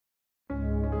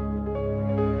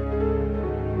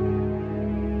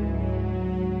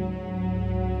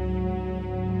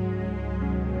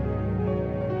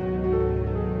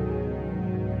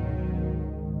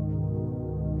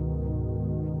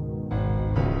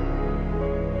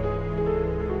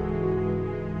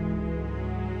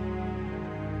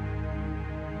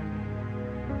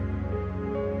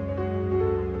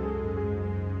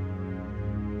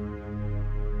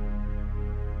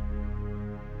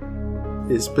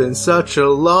It's been such a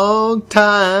long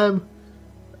time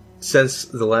since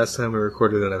the last time we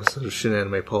recorded an episode of Shin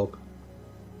Anime Pulp.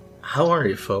 How are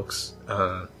you, folks?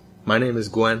 My name is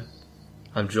Gwen.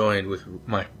 I'm joined with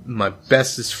my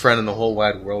bestest friend in the whole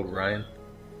wide world, Ryan.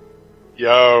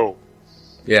 Yo.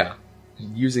 Yeah,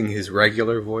 using his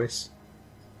regular voice.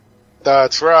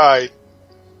 That's right.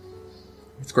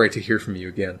 It's great to hear from you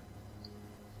again.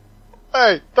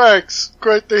 Hey, thanks.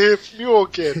 Great to hear from you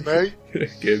again, mate.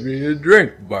 Give me a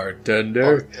drink,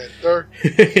 bartender.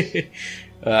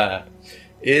 Hi,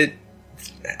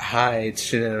 it's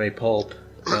Shin Anime Pulp.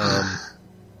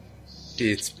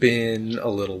 It's been a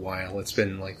little while. It's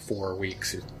been like 4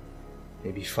 weeks, or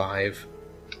maybe 5.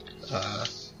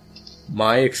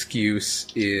 My excuse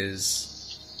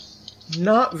is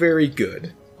not very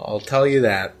good. I'll tell you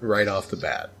that right off the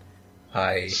bat.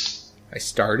 I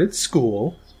started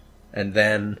school, and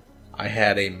then I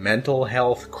had a mental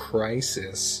health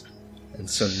crisis, and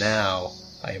so now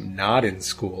I am not in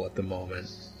school at the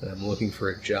moment, and I'm looking for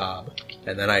a job,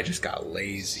 and then I just got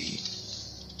lazy,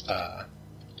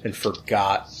 and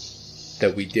forgot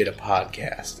that we did a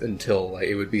podcast until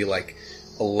it would be like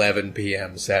 11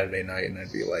 p.m. Saturday night, and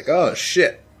I'd be like, oh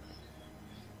shit.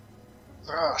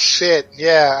 Oh shit,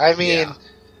 yeah, I mean,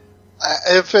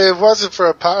 if it wasn't for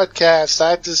a podcast,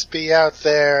 I'd just be out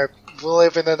there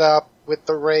living it up with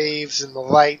the raves and the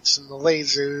lights and the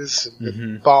lasers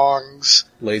and the bongs.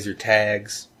 Laser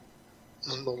tags.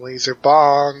 And the laser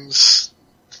bongs.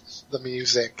 The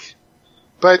music.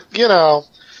 But, you know.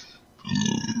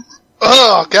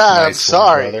 Oh, God, I'm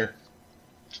sorry.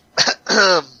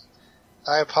 I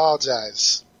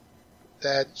apologize.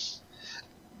 But,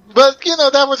 you know,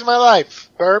 that was my life.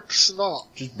 Burps and all.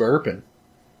 Just burping.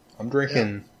 I'm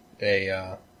drinking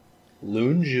a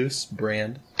Loon Juice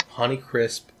brand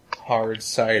Honeycrisp hard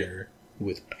cider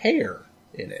with pear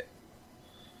in it.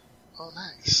 Oh,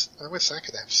 nice. I wish I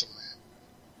could have some of that.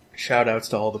 Shout outs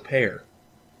to all the pear.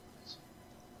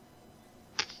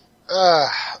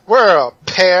 We're a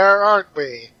pair, aren't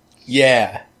we?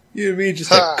 Yeah. You know what I mean?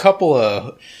 Just a couple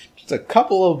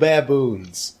of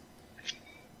baboons.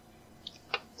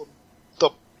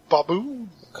 The baboon.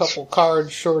 A couple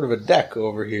cards short of a deck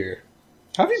over here.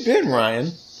 How have you been,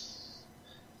 Ryan?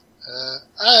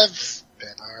 I've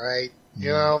been alright. You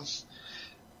know,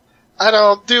 I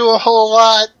don't do a whole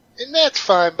lot, and that's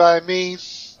fine by me.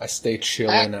 I stay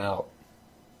chilling out.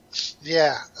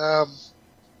 Yeah,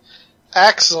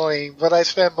 actually, what I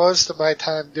spend most of my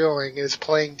time doing is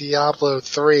playing Diablo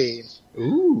 3.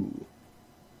 Ooh.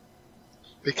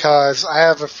 Because I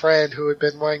have a friend who had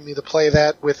been wanting me to play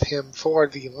that with him for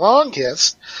the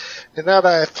longest, and now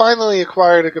that I finally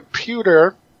acquired a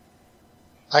computer,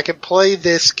 I can play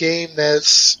this game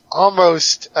that's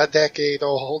almost a decade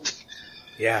old.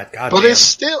 Yeah, goddamn. But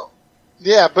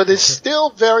it's still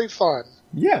very fun.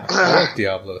 Yeah, I like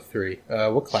Diablo 3.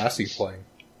 What class are you playing?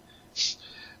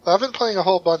 I've been playing a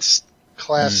whole bunch of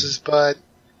classes, but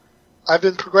I've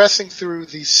been progressing through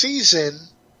the season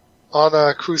on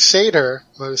a Crusader,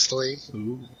 mostly.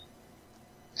 Ooh.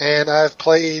 And I've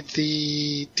played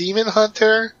the Demon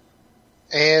Hunter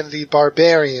and the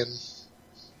Barbarian.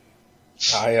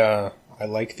 I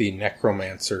like the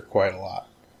Necromancer quite a lot.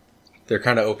 They're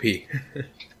kind of OP.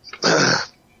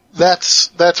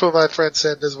 That's what my friend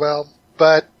said as well.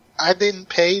 But I didn't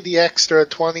pay the extra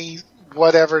 $20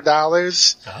 whatever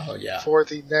for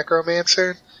the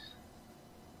Necromancer.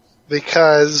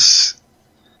 Because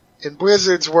in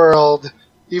Blizzard's world,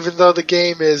 even though the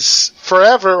game is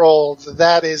forever old,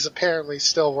 that is apparently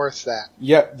still worth that.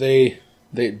 Yep,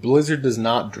 Blizzard does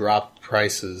not drop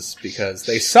prices because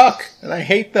they suck, and I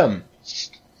hate them.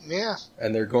 Yeah.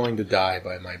 And they're going to die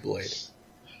by my blade.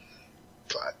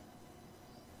 But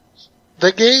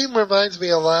the game reminds me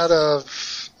a lot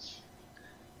of...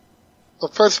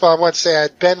 Well, first of all, I want to say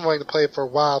I'd been wanting to play it for a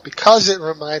while because it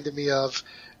reminded me of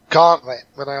Gauntlet.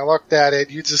 When I looked at it,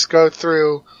 you just go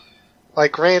through,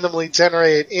 like, randomly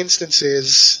generated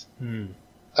instances, and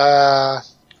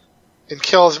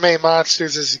kill as many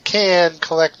monsters as you can,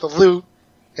 collect the loot,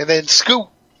 and then scoop.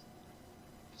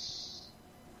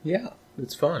 Yeah,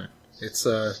 it's fun. It's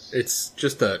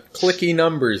just a clicky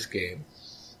numbers game.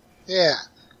 Yeah.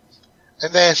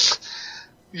 And then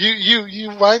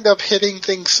you wind up hitting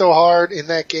things so hard in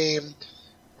that game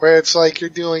where it's like you're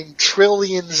doing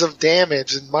trillions of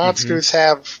damage and monsters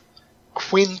have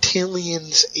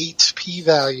quintillions HP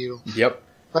value. Yep.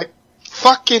 Like,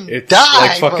 fucking it's die,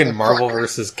 like fucking Marvel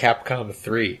vs. Capcom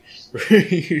 3.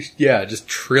 Yeah, just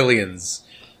trillions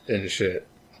and shit.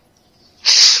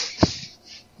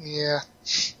 Yeah.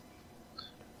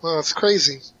 Well, it's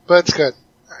crazy, but it's good.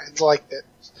 I liked it.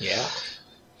 Yeah.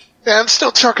 Yeah, I'm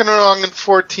still trucking along in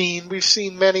 14. We've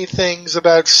seen many things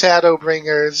about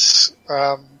Shadowbringers.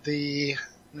 The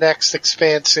next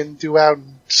expansion due out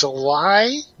in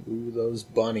July. Ooh, those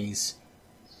bunnies.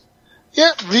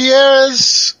 Yeah,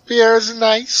 Vieira's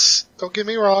nice. Don't get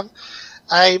me wrong.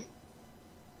 I'm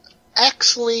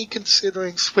actually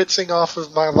considering switching off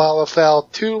of my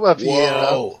Lalafell to a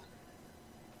Vieira. Whoa.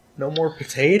 No more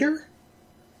potato?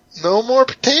 No more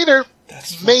potato.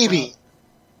 That's Maybe.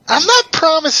 I'm not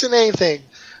promising anything,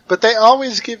 but they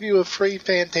always give you a free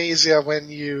Fantasia when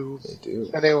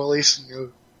they release a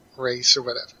new race or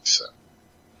whatever. So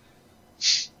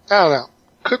I don't know.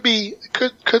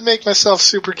 Could make myself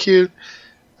super cute.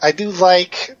 I do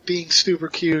like being super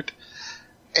cute,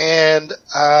 and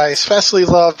I especially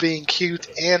love being cute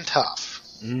and tough.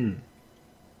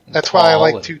 That's why I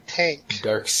like to tank.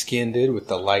 Dark-skinned with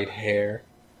the light hair,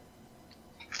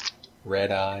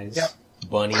 red eyes, Yep.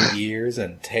 bunny ears,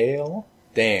 and tail.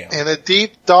 Damn. And a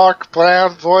deep, dark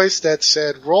brown voice that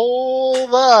said, "Roll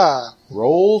the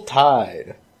Roll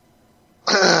Tide.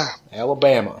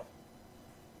 Alabama.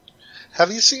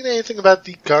 Have you seen anything about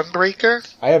the Gunbreaker?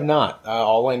 I have not.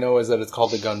 All I know is that it's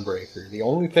called the Gunbreaker. The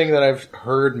only thing that I've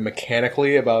heard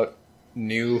mechanically about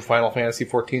new Final Fantasy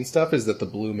XIV stuff is that the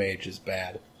Blue Mage is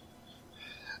bad.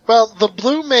 Well, the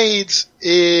Blue Mage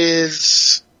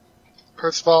is,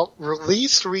 first of all,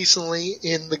 released recently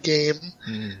in the game,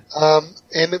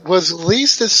 and it was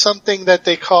released as something that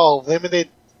they call limited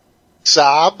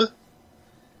job,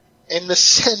 in the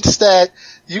sense that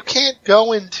you can't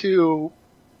go into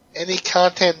any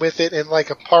content with it in like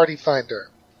a party finder.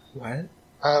 What?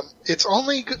 It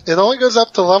only goes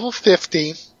up to level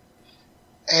 50,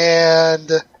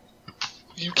 and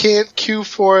you can't queue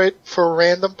for it for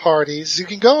random parties. You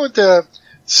can go into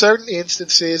certain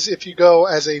instances if you go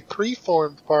as a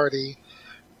preformed party,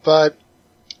 but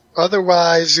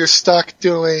otherwise you're stuck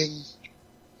doing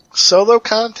solo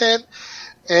content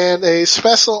and a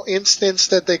special instance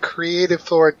that they created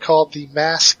for it called the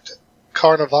Masked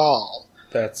Carnival.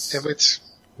 That's in which,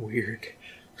 weird.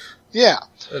 Yeah.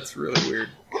 That's really weird.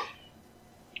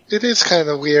 It is kind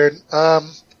of weird. I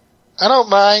don't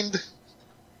mind.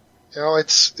 You know,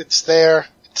 it's there.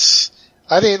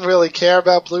 I didn't really care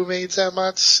about Blue Maids that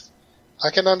much.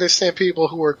 I can understand people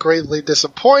who are greatly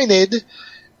disappointed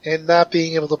in not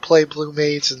being able to play Blue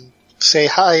Maids and say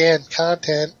high-end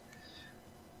content.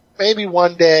 Maybe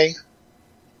one day.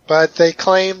 But they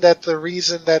claim that the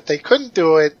reason that they couldn't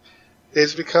do it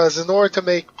is because in order to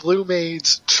make Blue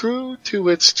Maids true to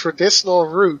its traditional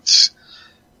roots,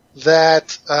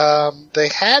 that they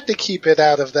had to keep it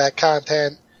out of that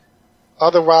content.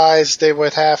 Otherwise, they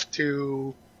would have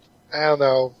to, I don't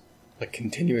know, like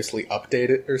continuously update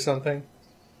it or something?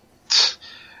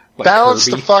 Like balance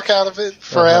Kirby? the fuck out of it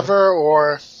forever,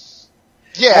 or...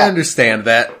 Yeah. I understand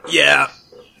that. Yeah.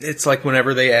 It's like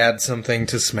whenever they add something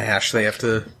to Smash, they have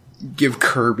to give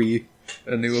Kirby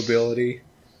a new ability.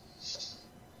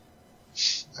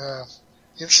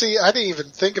 You see, I didn't even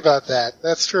think about that.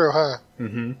 That's true, huh?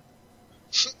 Mm-hmm.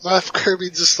 What if Kirby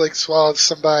just, like, swallowed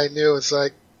somebody new? It's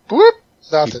like, whoop!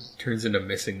 Nothing. He turns into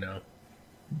missing now.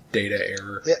 Data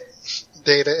error. Yeah.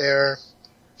 Data error.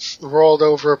 Rolled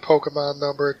over a Pokemon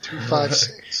number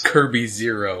 256. Kirby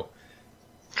Zero.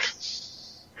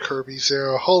 Kirby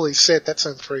Zero. Holy shit, that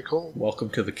sounds pretty cool.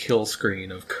 Welcome to the kill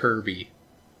screen of Kirby.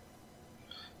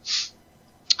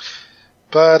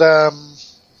 But,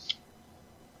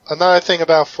 another thing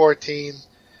about 14,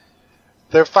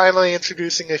 they're finally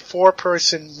introducing a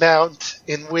 4-person mount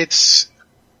in which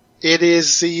it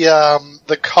is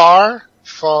the car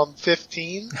from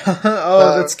 15.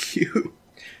 That's cute.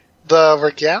 The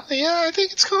Regalia, I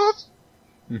think it's called?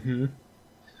 Mm-hmm.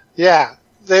 Yeah.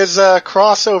 There's a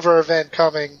crossover event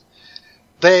coming.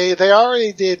 They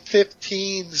already did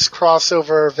 15's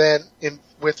crossover event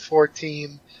with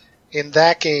 14 in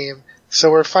that game,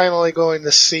 so we're finally going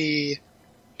to see,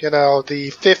 you know, the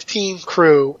 15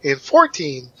 crew in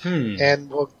 14,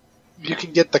 and you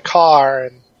can get the car,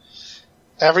 and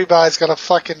everybody's gonna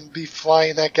fucking be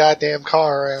flying that goddamn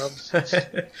car around.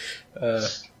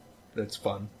 That's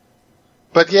fun.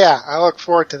 But yeah, I look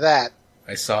forward to that.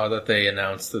 I saw that they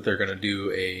announced that they're going to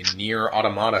do a Nier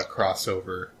Automata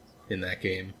crossover in that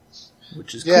game,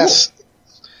 which is Yes.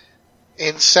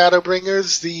 In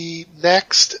Shadowbringers, the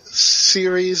next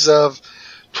series of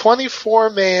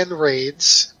 24-man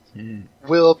raids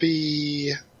will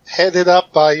be headed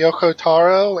up by Yoko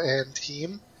Taro and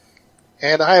team.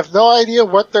 And I have no idea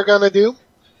what they're going to do.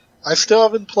 I still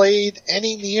haven't played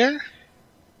any Nier,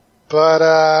 but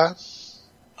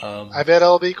I bet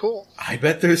it'll be cool. I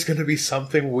bet there's going to be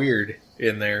something weird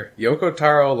in there. Yoko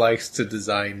Taro likes to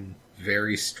design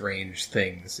very strange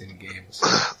things in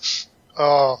games.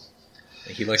 Oh,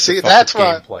 And he likes see, to fuck that's with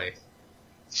what. gameplay.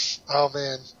 Oh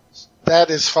man, that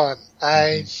is fun.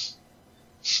 I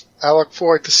look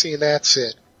forward to seeing that,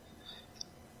 Sid.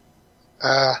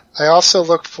 I also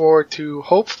look forward to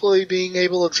hopefully being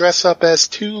able to dress up as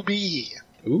 2B.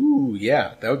 Ooh,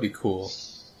 yeah, that would be cool.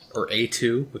 Or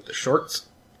A2 with the shorts.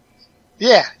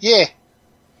 Yeah.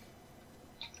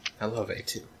 I love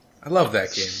A2. I love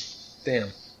that game. Damn.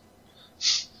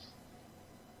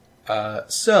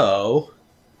 So,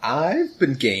 I've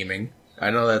been gaming.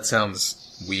 I know that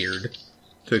sounds weird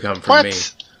to come from What? me.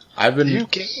 I've been... You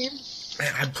game?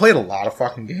 Man, I've played a lot of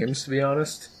fucking games, to be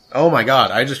honest. Oh my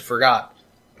god, I just forgot.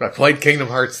 I played Kingdom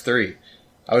Hearts 3.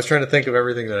 I was trying to think of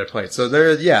everything that I played. So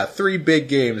there, 3 big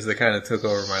games that kind of took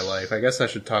over my life. I guess I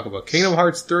should talk about Kingdom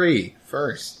Hearts 3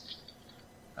 first.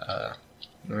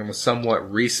 I'm a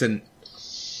somewhat recent,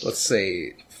 let's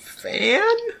say,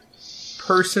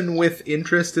 person with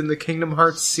interest in the Kingdom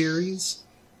Hearts series.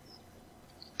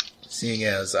 Seeing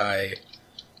as I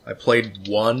played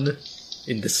 1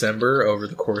 in December over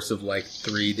the course of like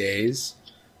 3 days,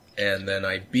 and then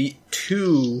I beat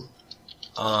 2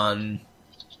 on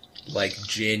like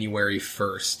January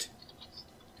 1st,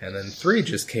 and then 3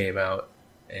 just came out,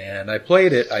 and I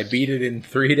played it. I beat it in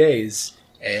 3 days,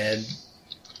 and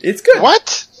it's good.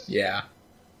 What? Yeah.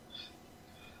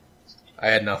 I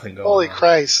had nothing going Holy on.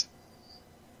 Christ.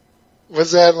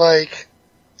 Was that like,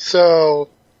 so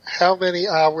how many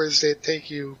hours did it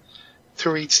take you to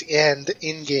reach the end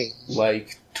in game?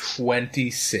 Like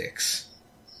 26.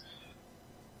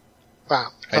 Wow.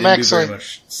 I I'm didn't do actually, very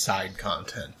much side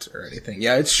content or anything.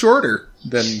 Yeah, it's shorter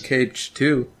than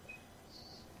KH2.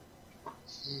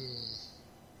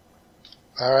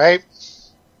 alright.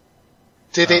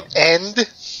 Did it end?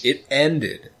 It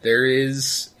ended. There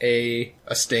is a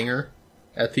stinger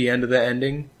at the end of the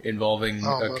ending involving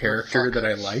Oh, a character motherfucker. that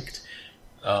I liked.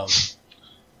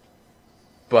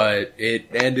 But it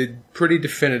ended pretty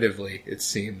definitively, it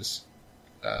seems.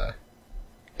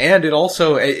 And it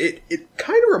also, it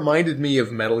kind of reminded me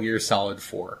of Metal Gear Solid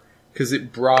 4. Because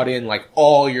it brought in, like,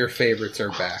 all your favorites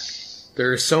are back.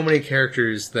 There are so many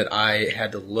characters that I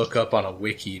had to look up on a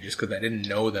wiki just because I didn't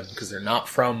know them, because they're not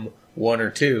from 1 or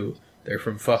 2. They're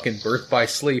from fucking Birth by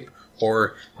Sleep,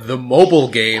 or the mobile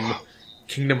game,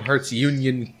 Kingdom Hearts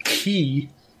Union Key.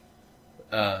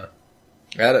 That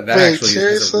Wait, actually is a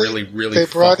seriously? really, really They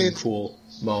brought fucking in- cool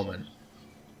moment.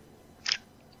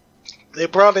 They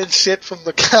brought in shit from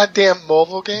the goddamn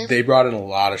mobile game? They brought in a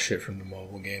lot of shit from the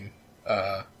mobile game.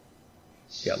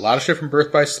 Yeah, a lot of shit from Birth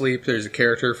by Sleep. There's a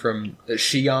character from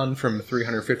Shion from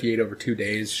 358 over 2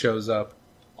 days shows up.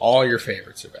 All your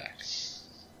favorites are back.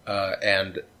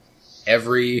 And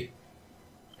every...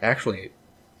 Actually,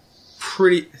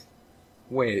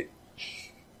 Wait.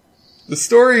 The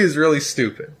story is really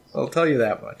stupid. I'll tell you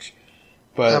that much.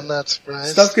 But I'm not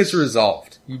surprised. stuff gets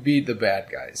resolved. You beat the bad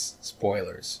guys.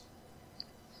 Spoilers.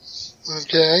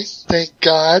 Okay, thank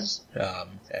God.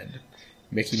 And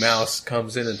Mickey Mouse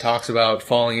comes in and talks about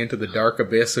falling into the dark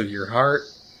abyss of your heart.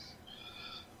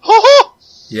 Ho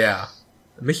Yeah.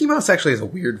 Mickey Mouse actually has a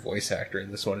weird voice actor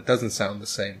in this one. It doesn't sound the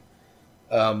same.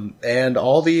 And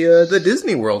all the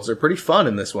Disney worlds are pretty fun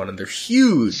in this one, and they're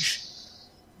huge.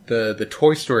 The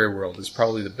Toy Story world is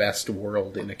probably the best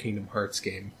world in a Kingdom Hearts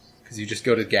game, because you just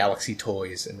go to Galaxy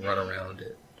Toys and run around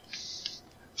it.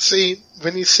 See,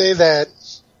 when you say that,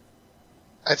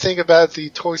 I think about the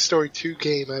Toy Story 2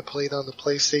 game I played on the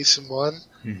PlayStation 1.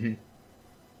 Mm-hmm.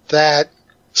 That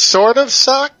sort of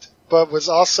sucked, but was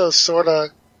also sort of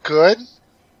good,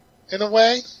 in a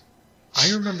way.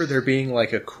 I remember there being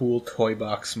like a cool toy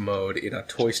box mode in a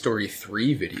Toy Story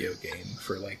 3 video game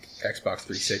for like Xbox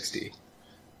 360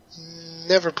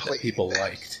 Never played that people that.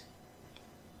 liked.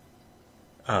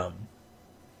 But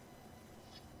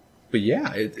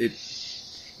yeah,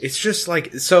 it's just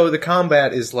like, so the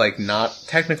combat is like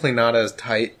technically not as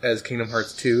tight as Kingdom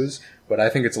Hearts 2's, but I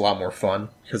think it's a lot more fun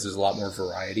because there's a lot more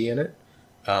variety in it.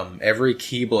 Every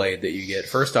Keyblade that you get,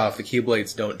 first off, the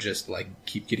Keyblades don't just like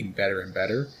keep getting better and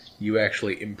better. You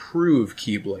actually improve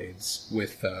Keyblades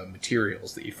with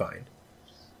materials that you find.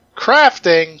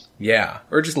 Crafting? Yeah,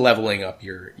 or just leveling up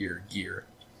your gear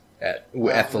at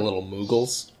the little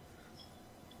Moogles.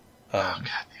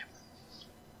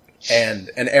 And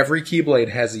every Keyblade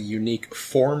has a unique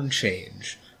form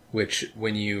change, which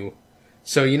when you...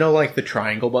 So you know like the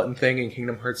triangle button thing in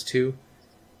Kingdom Hearts 2?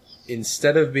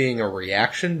 Instead of being a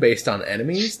reaction based on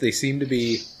enemies, they seem to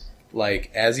be like,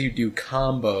 as you do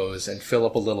combos and fill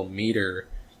up a little meter,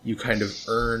 you kind of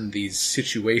earn these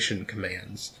situation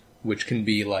commands, which can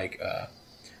be like,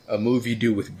 a move you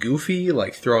do with Goofy,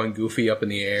 like throwing Goofy up in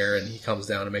the air and he comes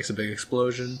down and makes a big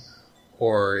explosion.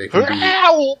 Or it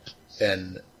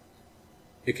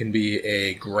can be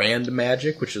a grand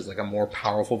magic, which is like a more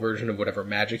powerful version of whatever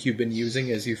magic you've been using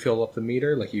as you fill up the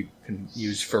meter. Like you can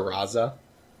use Faraza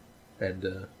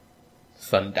and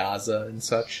Thundaza and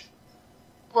such.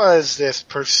 What is this,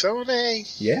 Persona?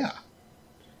 Yeah.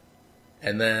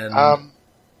 And then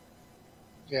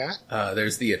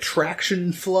there's the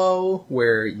attraction flow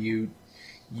where you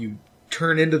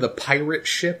turn into the pirate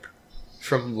ship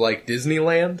from like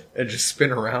Disneyland and just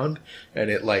spin around,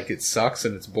 and it sucks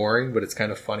and it's boring, but it's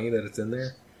kind of funny that it's in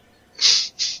there.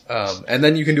 And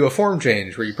then you can do a form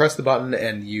change where you press the button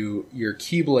and your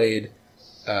Keyblade,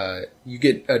 you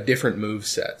get a different move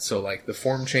set. So like the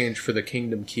form change for the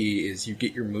Kingdom Key is you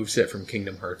get your move set from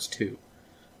Kingdom Hearts 2.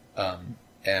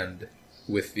 And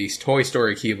with the Toy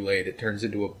Story Keyblade, it turns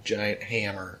into a giant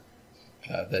hammer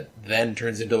that then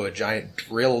turns into a giant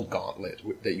drill gauntlet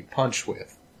that you punch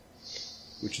with.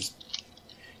 Which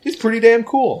is pretty damn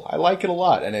cool. I like it a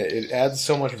lot, and it adds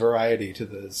so much variety to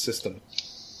the system.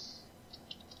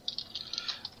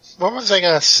 What was I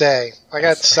going to say? I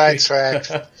got sidetracked.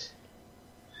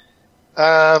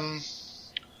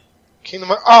 Kingdom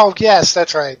Hearts. Oh, yes,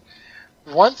 that's right.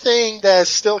 One thing that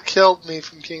still killed me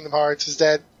from Kingdom Hearts is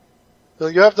that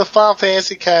you have the Final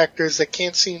Fantasy characters that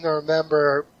can't seem to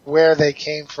remember where they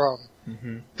came from.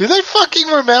 Mm-hmm. Do they fucking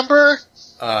remember?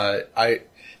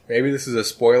 Maybe this is a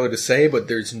spoiler to say, but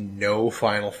there's no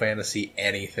Final Fantasy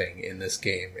anything in this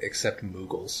game except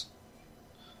Moogles.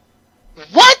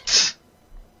 What?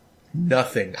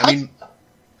 Nothing. I mean,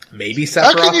 maybe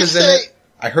Sephiroth is in it.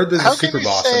 I heard there's a super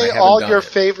boss, and I haven't done it. All your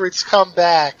favorites come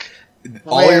back.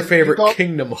 All your favorite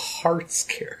Kingdom Hearts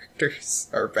characters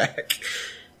are back.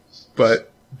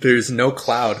 But there's no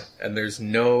Cloud, and there's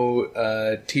no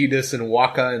Tidus and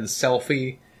Waka and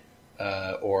Selphie,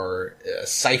 or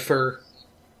Cypher.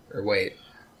 Or wait,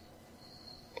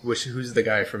 who's the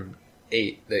guy from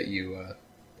 8 that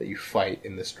you fight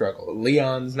in the struggle?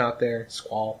 Leon's not there.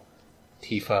 Squall,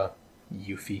 Tifa,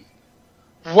 Yuffie.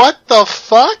 What the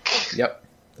fuck? Yep,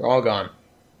 they're all gone.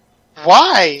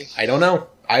 Why? I don't know.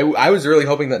 I was really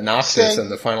hoping that Noctis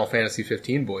and the Final Fantasy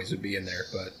 15 boys would be in there,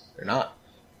 but they're not.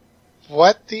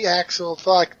 What the actual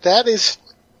fuck? That is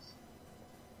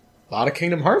a lot of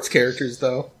Kingdom Hearts characters,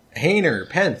 though. Hayner,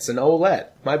 Pence, and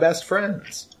Olette, my best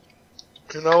friends.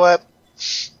 You know what?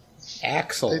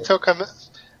 Axel. They took him.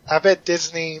 I bet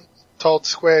Disney told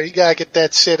Square, you gotta get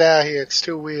that shit out of here. It's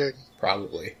too weird.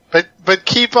 Probably. But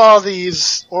keep all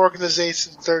these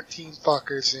Organization 13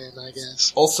 fuckers in, I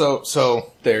guess. Also,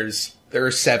 so there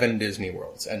are 7 Disney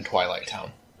worlds, and Twilight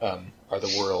Town are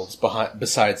the worlds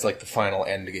besides like the final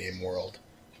Endgame world.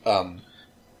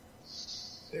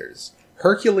 There's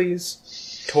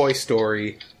Hercules, Toy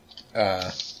Story,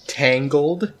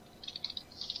 Tangled,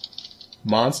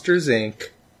 Monsters Inc.,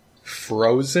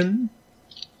 Frozen,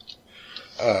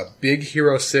 Big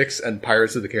Hero 6, and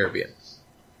Pirates of the Caribbean.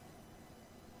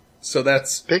 So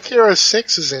that's... Big Hero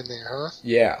 6 is in there, huh?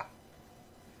 Yeah.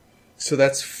 So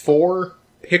that's 4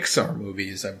 Pixar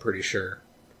movies, I'm pretty sure.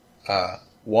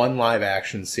 1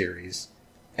 live-action series.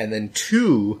 And then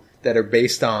 2 that are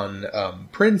based on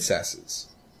princesses.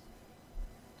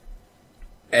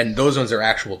 And those ones are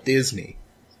actual Disney.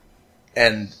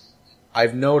 And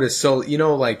I've noticed, so,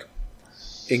 like,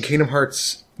 in Kingdom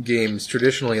Hearts games,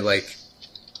 traditionally, like,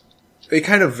 they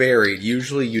kind of varied.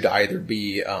 Usually you'd either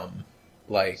be,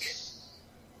 like,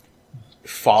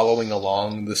 following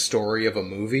along the story of a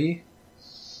movie,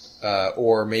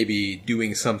 or maybe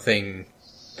doing something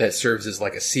that serves as,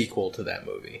 like, a sequel to that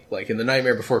movie. Like, in The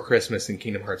Nightmare Before Christmas in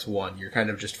Kingdom Hearts 1, you're kind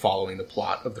of just following the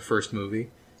plot of the first movie.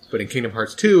 But in Kingdom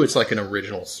Hearts 2, it's like an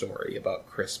original story about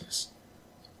Christmas.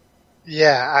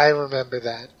 Yeah, I remember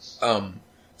that.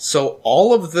 So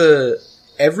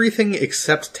everything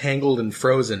except Tangled and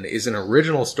Frozen is an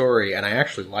original story, and I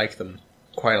actually like them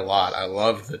quite a lot. I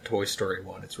love the Toy Story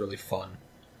one. It's really fun.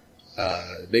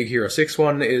 The Big Hero 6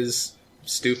 one is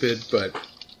stupid, but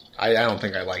I don't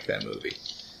think I like that movie.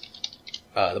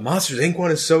 The Monsters, Inc.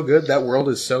 one is so good. That world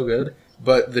is so good.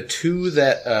 But the 2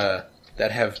 that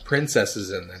have princesses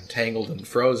in them, Tangled and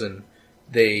Frozen,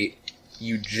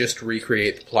 you just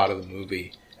recreate the plot of the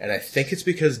movie. And I think it's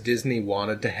because Disney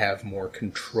wanted to have more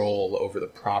control over the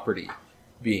property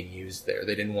being used there.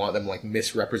 They didn't want them, like,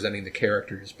 misrepresenting the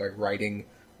characters by writing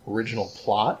original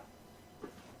plot.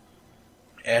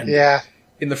 And yeah,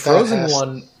 in the Frozen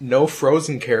one, no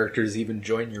Frozen characters even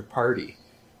join your party.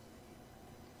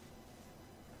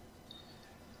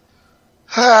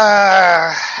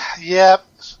 Yep.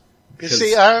 You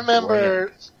see, I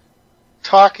remember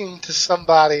talking to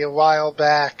somebody a while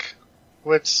back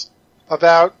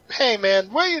about, hey man,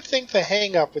 what do you think the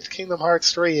hang-up with Kingdom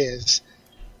Hearts 3 is?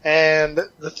 And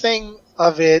the thing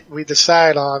of it we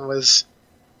decided on was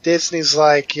Disney's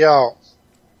like, yo,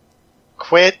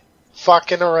 quit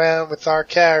fucking around with our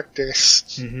characters.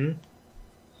 Mm-hmm.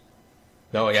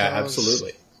 No, yeah,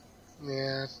 absolutely.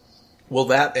 Yeah. Well,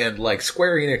 that and, like,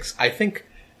 Square Enix, I think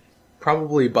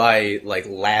probably by, like,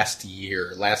 last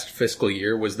fiscal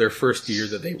year, was their first year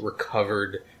that they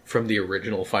recovered from the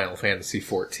original Final Fantasy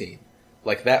XIV.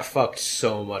 Like, that fucked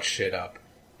so much shit up,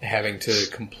 having to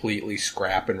completely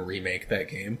scrap and remake that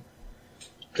game.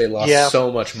 They lost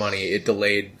so much money. It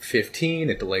delayed 15,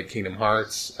 it delayed Kingdom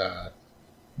Hearts,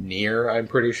 Nier, I'm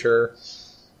pretty sure.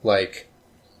 Like,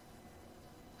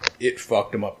 it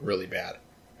fucked them up really bad.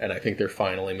 And I think they're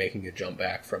finally making a jump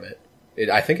back from it.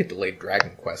 I think it delayed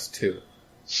Dragon Quest, too.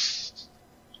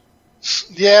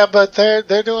 Yeah, but they're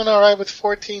doing alright with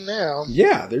 14 now.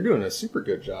 Yeah, they're doing a super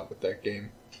good job with that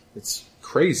game. It's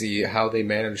crazy how they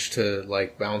managed to,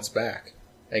 like, bounce back.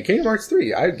 And Kingdom Hearts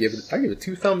 3, I give it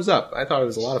 2 thumbs up. I thought it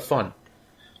was a lot of fun.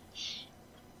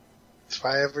 That's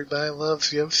why everybody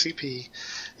loves OCP.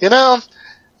 You know,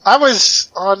 I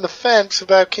was on the fence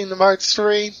about Kingdom Hearts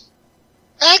 3.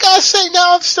 I gotta say,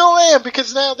 now I still am,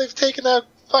 because now they've taken out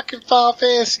fucking Final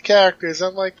Fantasy characters.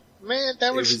 I'm like, man,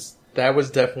 that was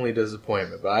definitely a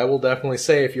disappointment. But I will definitely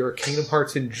say, if you're a Kingdom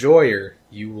Hearts enjoyer,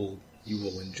 you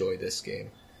will enjoy this game.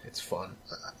 It's fun.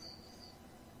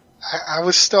 I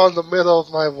was still in the middle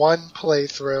of my one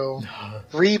playthrough,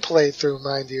 replaythrough,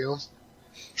 mind you.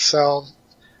 So,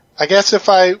 I guess if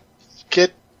I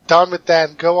get done with that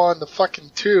and go on to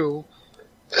fucking 2,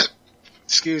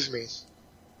 excuse me.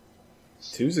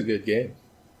 2's a good game.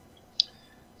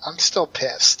 I'm still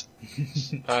pissed.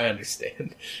 I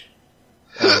understand.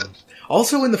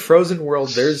 Also in the Frozen world,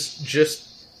 they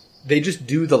just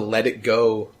do the Let It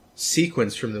Go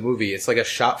sequence from the movie. It's like a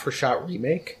shot-for-shot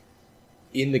remake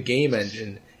in the game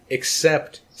engine,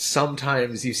 except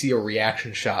sometimes you see a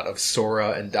reaction shot of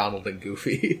Sora and Donald and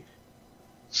Goofy.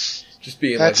 Just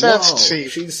being that like, sounds whoa, cheap.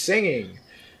 She's singing.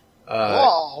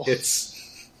 Whoa. It's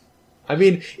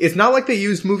not like they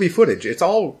used movie footage. It's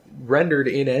all rendered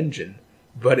in engine,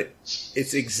 but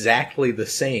it's exactly the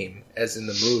same as in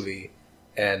the movie.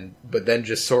 But then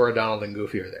just Sora, Donald, and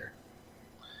Goofy are there.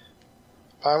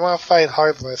 I want to fight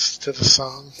Heartless to the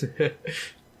song.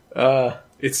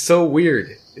 It's so weird.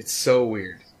 It's so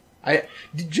weird.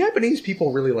 Japanese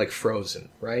people really like Frozen,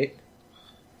 right?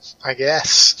 I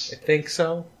guess. I think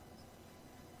so.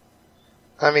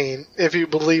 I mean, if you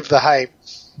believe the hype.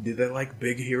 Do they like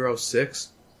Big Hero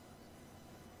 6?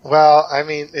 Well, I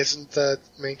mean, isn't the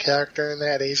main character in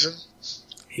that Asian?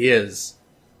 He is.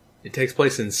 It takes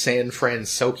place in San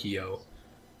Francisco.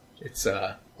 It's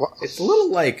a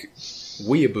little like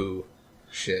weeaboo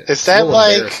shit. Is that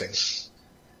like...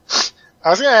 I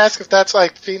was going to ask if that's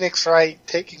like Phoenix Wright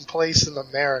taking place in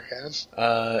America.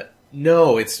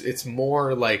 No, it's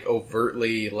more like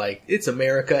overtly like it's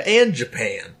America and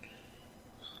Japan.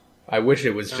 I wish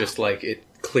it was just like it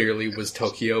clearly was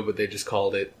Tokyo, but they just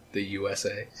called it the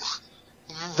USA.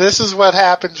 This is what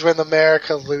happens when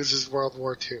America loses World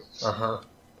War II. Uh-huh.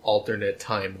 Alternate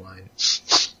timeline.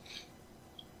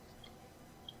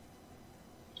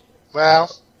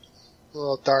 Well, a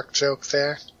little dark joke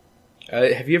there.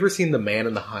 Have you ever seen The Man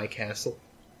in the High Castle?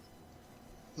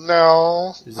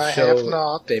 No, I have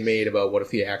not. They made about what if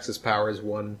the Axis powers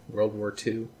won World War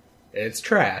II. And it's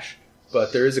trash,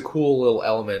 but there is a cool little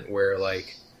element where,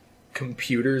 like,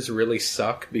 computers really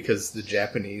suck because the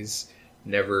Japanese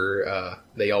never,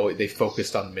 they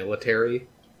focused on military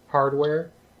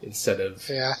hardware instead of,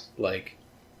 like,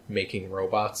 making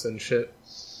robots and shit.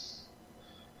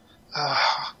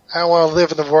 I don't want to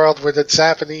live in a world where the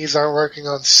Japanese are working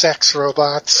on sex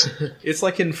robots. It's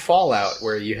like in Fallout,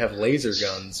 where you have laser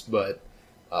guns, but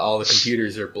all the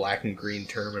computers are black and green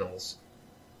terminals.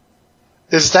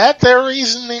 Is that their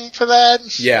reasoning for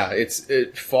that? Yeah,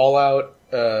 Fallout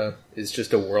is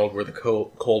just a world where the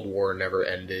Cold War never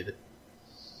ended,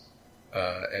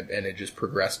 and it just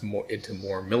progressed into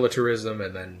more militarism,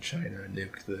 and then China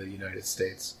nuked the United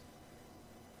States.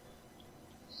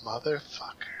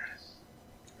 Motherfucker.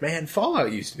 Man,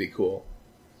 Fallout used to be cool.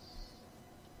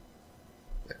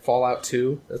 Like Fallout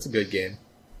 2, that's a good game.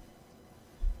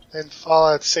 And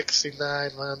Fallout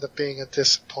 69 wound up being a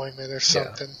disappointment or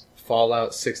something. Yeah.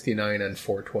 Fallout 69 and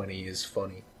 420 is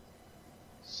funny.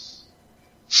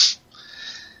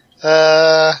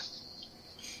 Yeah.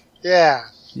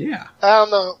 Yeah.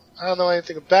 I don't know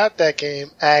anything about that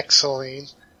game, actually.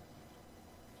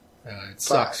 It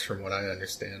sucks from what I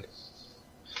understand.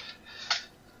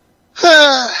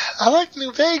 I like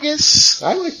New Vegas.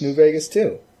 I like New Vegas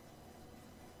too.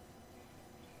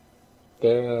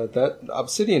 That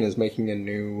Obsidian is making a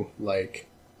new, like,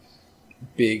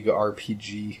 big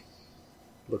RPG.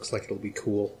 Looks like it'll be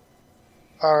cool.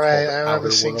 Alright, I remember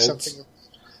seeing something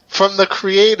from the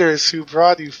creators who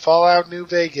brought you Fallout New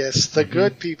Vegas. The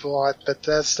good people at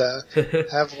Bethesda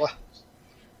have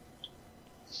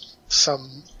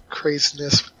some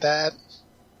craziness with that.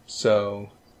 So,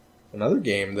 another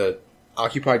game that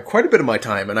occupied quite a bit of my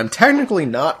time, and I'm technically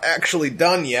not actually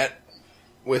done yet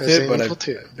with it, but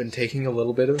I've been taking a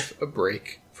little bit of a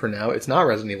break for now. It's not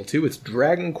Resident Evil 2, it's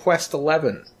Dragon Quest XI.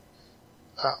 Oh,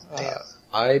 damn.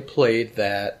 I played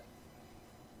that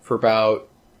for about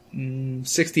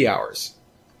 60 hours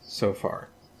so far.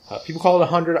 People call it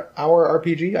a 100-hour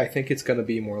RPG. I think it's going to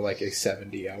be more like a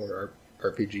 70-hour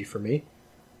RPG for me.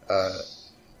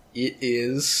 It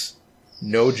is,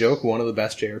 no joke, one of the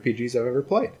best JRPGs I've ever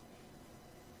played.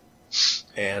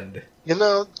 And you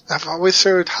know, I've always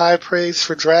heard high praise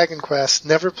for Dragon Quest.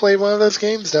 Never played one of those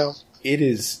games, though. It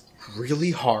is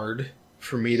really hard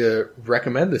for me to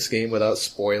recommend this game without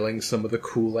spoiling some of the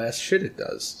cool-ass shit it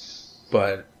does.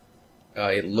 But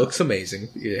it looks amazing.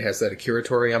 It has that Akira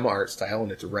Toriyama art style,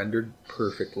 and it's rendered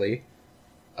perfectly.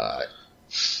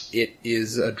 It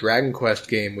is a Dragon Quest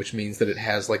game, which means that it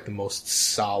has, like, the most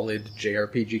solid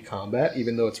JRPG combat,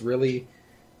 even though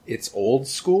it's old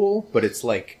school, but it's,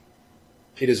 like,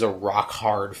 it is a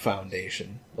rock-hard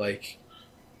foundation. Like,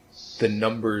 the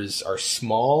numbers are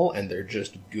small, and they're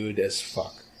just good as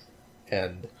fuck.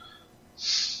 And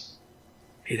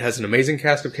it has an amazing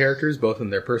cast of characters, both in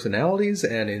their personalities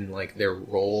and in, like, their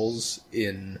roles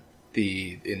in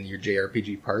your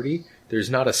JRPG party. There's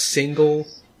not a single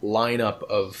lineup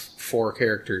of 4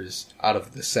 characters out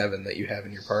of the 7 that you have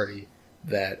in your party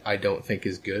that I don't think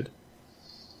is good.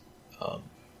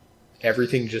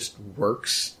 Everything just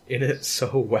works in it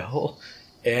so well,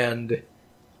 and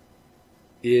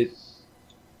it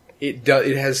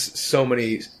has so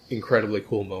many incredibly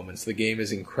cool moments. The game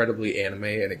is incredibly anime,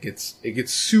 and it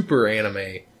gets super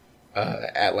anime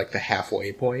at like the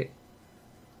halfway point.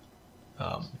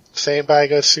 Anybody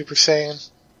goes Super Saiyan?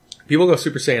 People go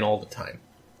Super Saiyan all the time.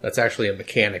 That's actually a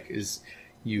mechanic. Is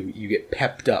you get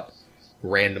pepped up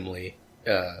randomly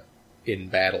in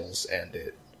battles, and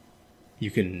it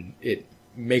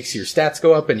makes your stats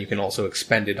go up, and you can also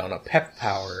expend it on a pep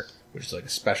power, which is like a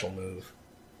special move.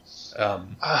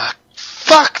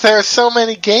 Fuck, there are so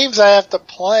many games I have to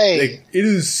play. Like, it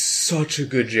is such a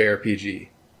good JRPG,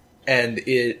 and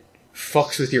it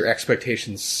fucks with your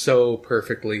expectations so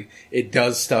perfectly. It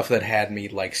does stuff that had me,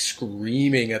 like,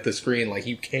 screaming at the screen, like,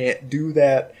 you can't do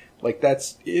that. Like,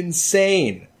 that's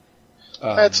insane.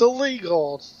 That's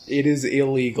illegal. It is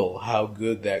illegal how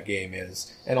good that game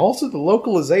is. And also the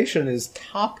localization is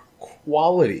top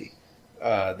quality.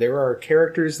 There are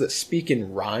characters that speak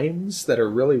in rhymes that are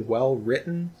really well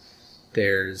written.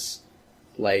 There's,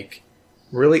 like,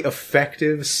 really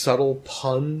effective, subtle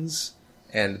puns.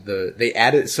 And they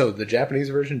added, so the Japanese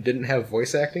version didn't have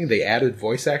voice acting. They added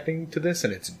voice acting to this,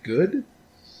 and it's good.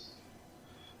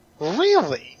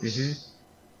 Really? Mm-hmm.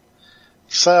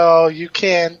 So you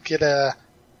can't get a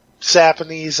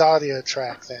Japanese audio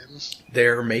track then?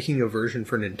 They're making a version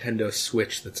for Nintendo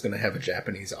Switch that's going to have a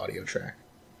Japanese audio track.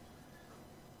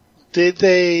 Did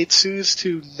they choose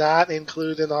to not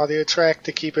include an audio track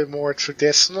to keep it more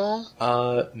traditional?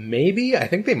 Maybe. I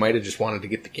think they might have just wanted to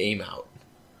get the game out.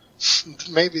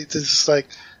 Maybe it's just like,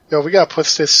 no, we gotta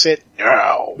push this shit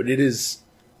now. But it is,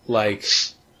 like,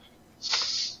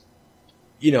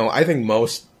 you know, I think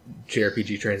most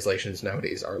JRPG translations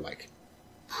nowadays are, like,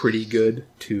 pretty good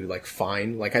to, like,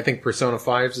 fine. Like, I think Persona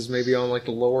 5's is maybe on, like,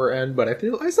 the lower end, but I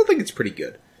still think it's pretty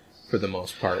good for the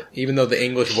most part, even though the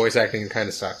English voice acting kind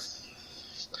of sucks.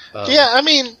 Yeah, I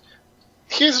mean,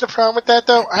 here's the problem with that,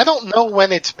 though. I don't know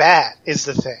when it's bad, is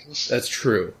the thing. That's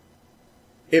true.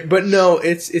 But no,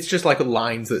 it's just like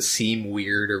lines that seem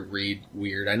weird or read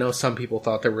weird. I know some people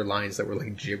thought there were lines that were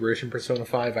like gibberish in Persona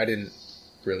 5. I didn't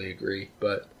really agree,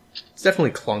 but it's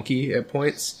definitely clunky at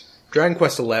points. Dragon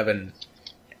Quest XI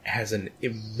has an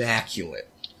immaculate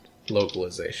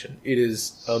localization. It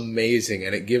is amazing,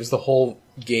 and it gives the whole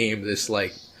game this,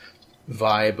 like,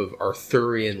 vibe of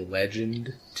Arthurian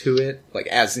legend to it, like,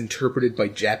 as interpreted by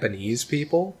Japanese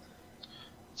people.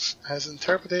 As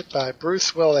interpreted by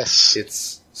Bruce Willis.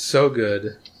 It's so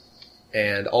good.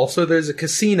 And also there's a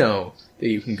casino that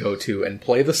you can go to and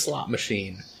play the slot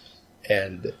machine.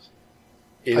 And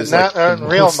it is not earn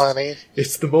real money.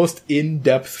 It's the most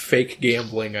in-depth fake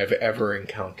gambling I've ever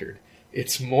encountered.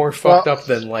 It's more fucked up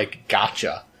than, like,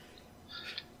 Gacha.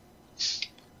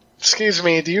 Excuse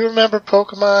me, do you remember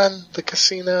Pokemon, the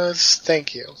casinos?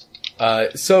 Thank you.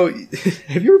 So,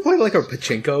 have you ever played like a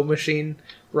pachinko machine,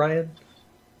 Ryan?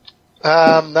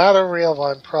 Not a real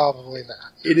one, probably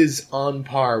not. It is on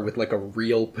par with like a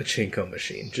real pachinko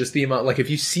machine. Just the amount, like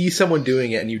if you see someone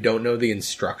doing it and you don't know the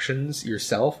instructions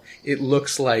yourself, it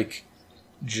looks like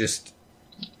just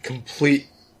complete,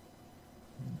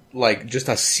 like just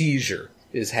a seizure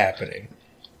is happening.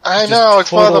 I Just know,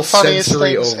 it's one of the funniest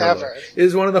sensory things overload. ever. It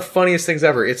is one of the funniest things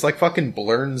ever. It's like fucking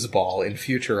Blurns Ball in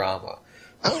Futurama.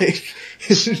 Like,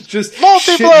 it's just,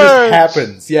 shit just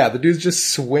happens. Yeah, the dude's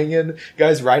just swinging,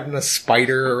 guy's riding a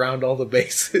spider around all the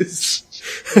bases.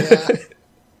 Yeah.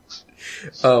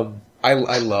 I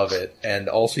love it. And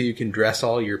also you can dress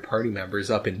all your party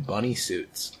members up in bunny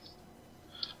suits.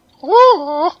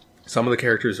 Woo! Some of the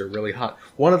characters are really hot.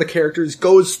 One of the characters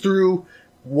goes through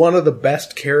one of the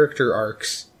best character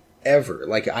arcs ever.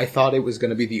 Like, I thought they were going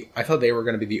to be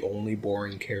the only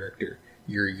boring character.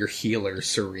 Your healer,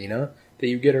 Serena, that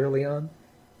you get early on.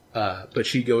 But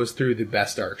she goes through the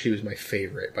best arc. She was my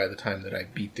favorite by the time that I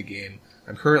beat the game.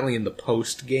 I'm currently in the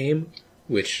post game,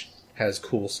 which has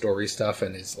cool story stuff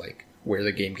and is like where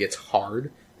the game gets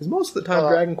hard. Because most of the time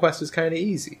Dragon Quest is kind of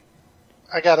easy.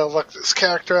 I gotta look this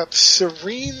character up.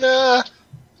 Serena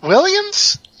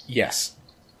Williams? Yes.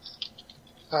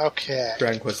 Okay.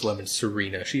 Dragon Quest XI,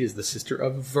 Serena. She is the sister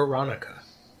of Veronica.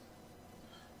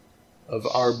 Of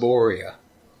Arborea.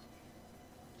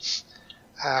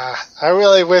 I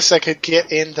really wish I could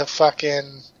get into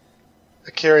fucking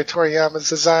Akira Toriyama's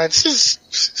designs.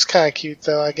 She's kind of cute,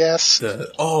 though, I guess.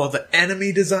 The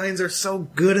enemy designs are so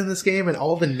good in this game, and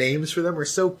all the names for them are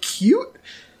so cute.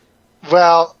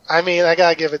 Well, I mean, I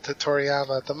gotta give it to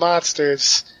Toriyama. The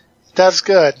monsters, that's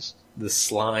good. The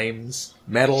slimes.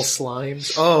 Metal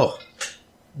slimes. Oh,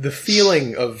 the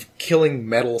feeling of killing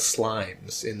metal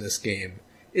slimes in this game.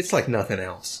 It's like nothing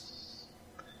else.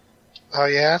 Oh,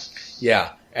 yeah?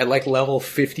 Yeah. At like level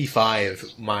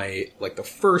 55, the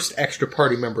first extra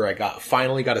party member I got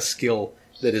finally got a skill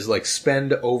that is like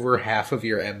spend over half of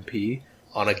your MP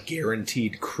on a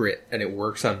guaranteed crit, and it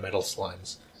works on metal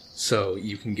slimes. So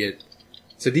you can get...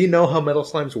 So do you know how metal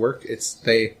slimes work?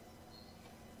 They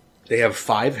have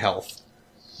 5 health.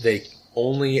 They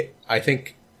only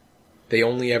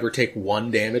ever take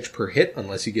 1 damage per hit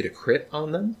unless you get a crit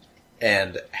on them.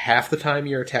 And half the time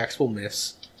your attacks will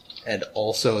miss. And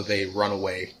also they run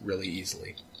away really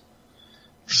easily.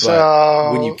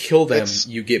 But when you kill them,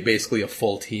 you get basically a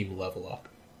full team level up.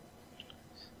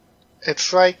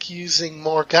 It's like using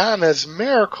Morgana's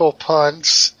Miracle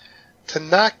Punch to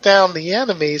knock down the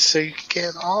enemies so you can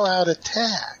get an all-out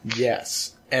attack.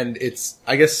 Yes. And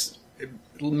I guess,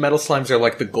 metal slimes are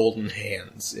like the golden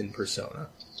hands in Persona.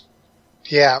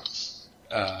 Yeah.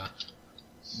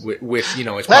 Which,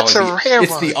 it's That's probably a rare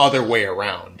it's one. the other way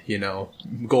around,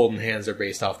 Golden hands are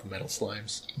based off the metal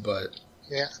slimes, but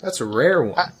yeah, that's a rare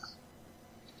one. I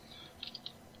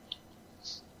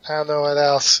don't know what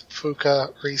else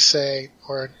Fuka, Rise,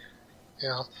 or,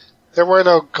 there were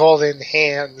no golden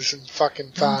hands in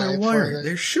fucking 5. No, there weren't.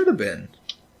 There should have been.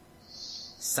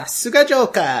 Sasuga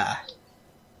Joka!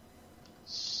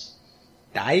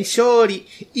 Daishori!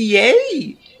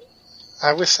 Yay!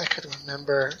 I wish I could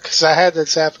remember, because I had the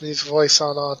Japanese voice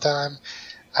on all the time.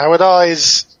 I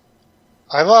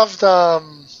loved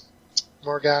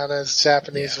Morgana's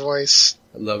Japanese voice.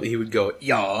 I love it. He would go,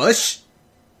 Yosh!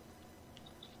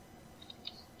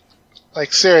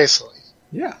 Like, seriously.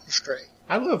 Yeah. It's great.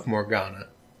 I love Morgana.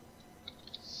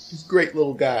 He's a great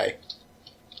little guy.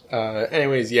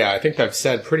 Anyways, yeah, I think I've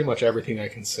said pretty much everything I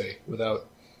can say without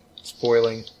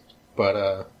spoiling,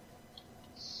 but,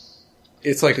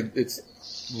 it's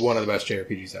one of the best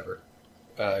JRPGs ever.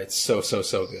 It's so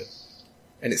good.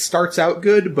 And it starts out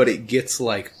good, but it gets,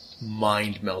 like,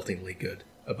 mind-meltingly good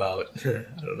about,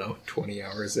 20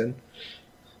 hours in.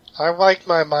 I like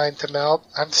my mind to melt.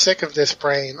 I'm sick of this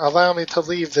brain. Allow me to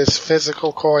leave this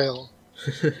physical coil.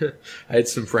 I had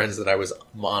some friends that I was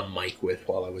on mic with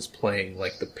while I was playing,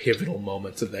 like, the pivotal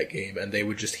moments of that game, and they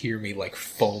would just hear me, like,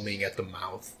 foaming at the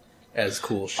mouth as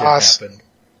cool shit happened.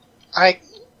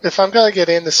 If I'm gonna get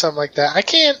into something like that,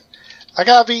 I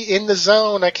gotta be in the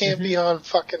zone. I can't be on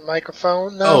fucking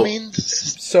microphone. Know what I mean?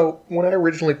 So, when I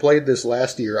originally played this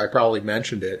last year, I probably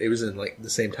mentioned it. It was in, like,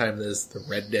 the same time as the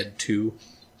Red Dead 2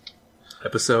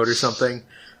 episode or something.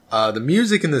 The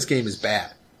music in this game is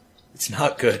bad. It's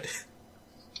not good.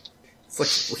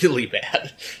 It's, like, really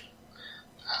bad.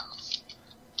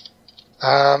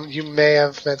 You may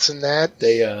have mentioned that.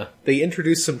 They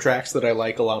introduced some tracks that I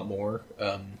like a lot more,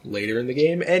 later in the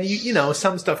game, and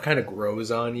some stuff kind of grows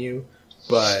on you,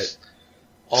 but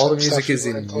all the some music stuff you is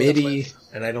in learn to live MIDI, with.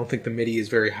 and I don't think the MIDI is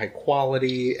very high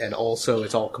quality, and also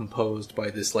it's all composed by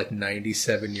this, like,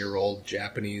 97-year-old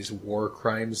Japanese war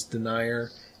crimes denier,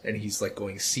 and he's, like,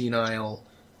 going senile.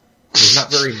 There's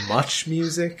not very much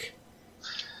music.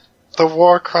 The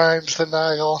war crimes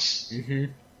denial. Mm-hmm.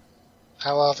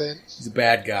 I love it. He's a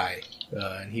bad guy,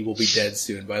 and he will be dead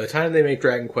soon. By the time they make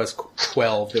Dragon Quest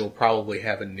XII, they will probably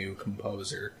have a new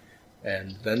composer,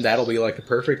 and then that'll be, like, the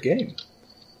perfect game.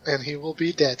 And he will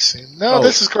be dead soon. No,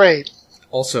 This is great.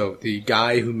 Also, the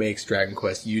guy who makes Dragon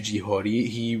Quest, Yuji Horii,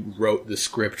 he wrote the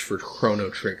script for Chrono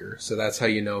Trigger, so that's how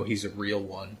you know he's a real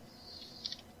one.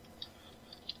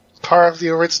 Part of the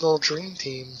original Dream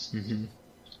Team. Mm-hmm.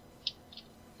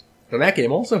 And that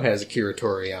game also has Akira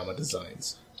Toriyama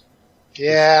designs.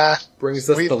 Yeah. Brings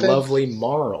us the lovely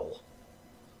Marl.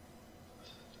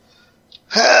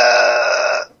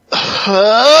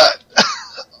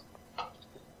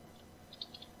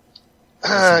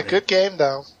 Good game,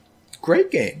 though.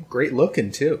 Great game. Great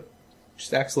looking, too.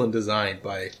 Just excellent design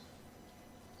by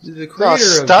the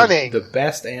creator of the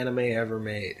best anime ever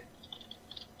made.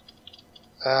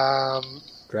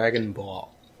 Dragon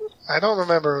Ball. I don't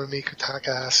remember Miku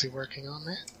Takahashi working on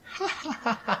that. Ha ha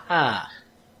ha ha ha.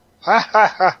 Ha ha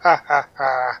ha ha ha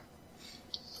ha.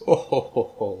 Oh ho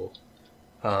ho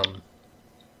ho.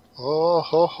 Oh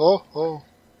ho ho ho.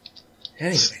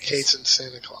 Anyways, Kate's and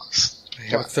Santa Claus. I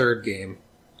have a third game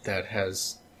that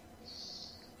has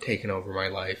taken over my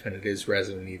life, and it is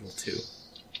Resident Evil 2.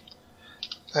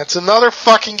 That's another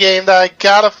fucking game that I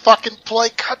gotta fucking play.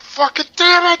 God fucking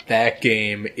damn it! That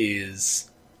game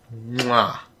is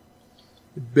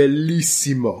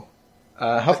bellissimo.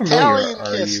 How familiar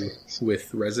are you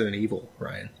with Resident Evil,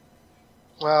 Ryan?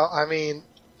 Well, I mean,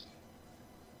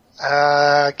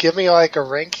 give me like a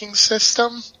ranking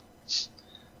system.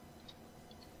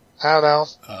 I don't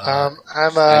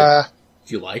know.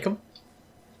 Do you like them?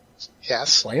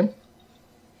 Yes. Play them?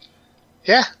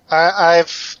 Yeah,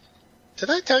 I've. Did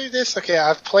I tell you this? Okay,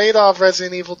 I've played all of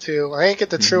Resident Evil 2. I ain't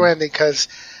get the true ending because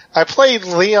I played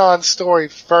Leon's story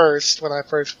first when I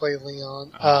first played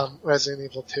Leon, Resident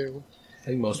Evil 2. I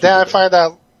think most then I find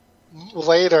out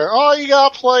later, oh, you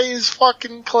gotta play as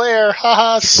fucking Claire.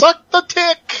 Haha, suck the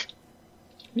tick!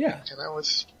 Yeah. And I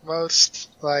was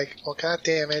most like, well, god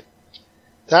damn it.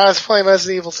 Then I was playing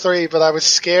Resident Evil 3, but I was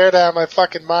scared out of my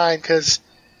fucking mind because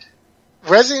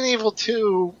Resident Evil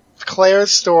 2, Claire's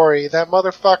story, that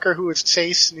motherfucker who was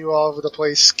chasing you all over the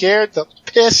place, scared the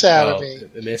piss out of me.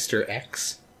 Mr.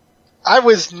 X? I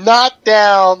was not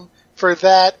down for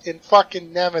that in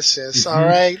fucking Nemesis,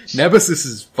 alright? Nemesis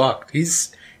is fucked.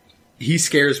 He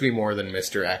scares me more than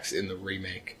Mr. X in the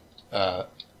remake.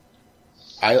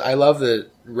 I love that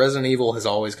Resident Evil has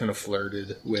always kind of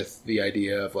flirted with the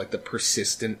idea of like the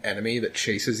persistent enemy that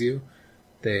chases you.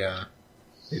 They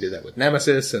did that with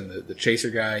Nemesis and the chaser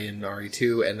guy in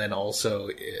RE2, and then also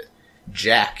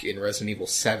Jack in Resident Evil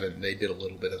 7. They did a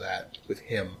little bit of that with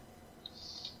him.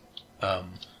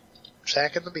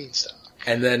 Jack and the Beanstalk.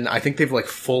 And then I think they've like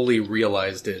fully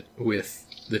realized it with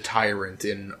the Tyrant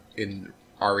in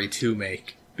RE2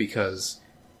 make, because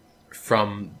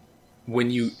from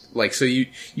when you like, so you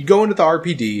go into the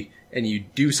RPD and you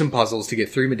do some puzzles to get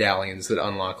 3 medallions that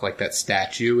unlock like that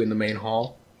statue in the main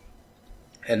hall.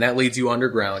 And that leads you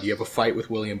underground. You have a fight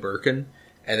with William Birkin,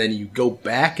 and then you go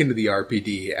back into the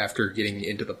RPD after getting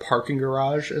into the parking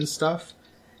garage and stuff.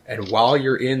 And while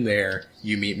you're in there,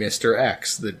 you meet Mr.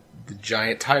 X, the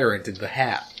giant tyrant in the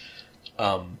hat.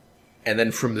 And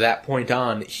then from that point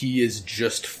on, he is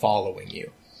just following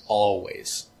you.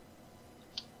 Always.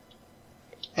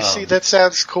 You see, that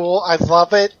sounds cool. I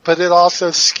love it, but it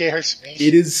also scares me.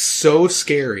 It is so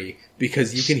scary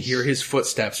because you can hear his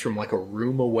footsteps from like a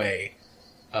room away.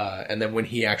 And then when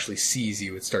he actually sees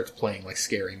you, it starts playing like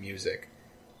scary music.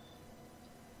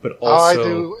 But also, all I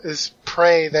do is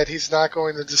pray that he's not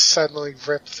going to just suddenly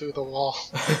rip through the wall.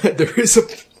 there's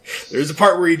a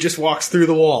part where he just walks through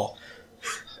the wall.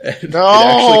 And no!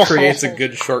 It actually creates a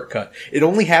good shortcut. It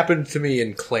only happened to me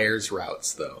in Claire's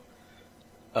routes, though.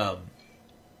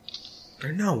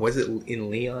 Or no, was it in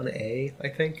Leon A, I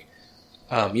think?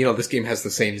 This game has the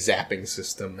same zapping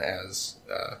system as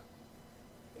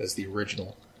the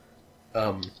original.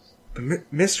 But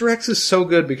Mr. X is so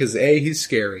good because A, he's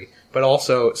scary, but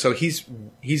also, so he's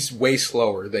way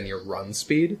slower than your run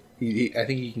speed. I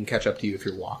think he can catch up to you if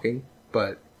you're walking,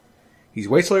 but he's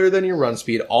way slower than your run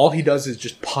speed. All he does is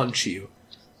just punch you.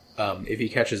 If he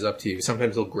catches up to you,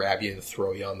 sometimes he'll grab you and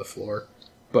throw you on the floor.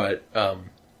 But,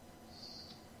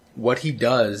 what he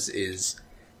does is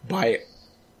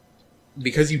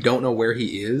because you don't know where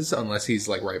he is unless he's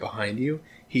like right behind you,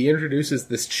 he introduces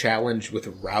this challenge with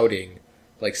routing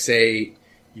Like, say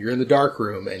you're in the dark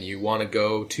room and you want to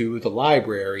go to the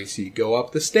library, so you go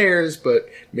up the stairs, but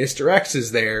Mr. X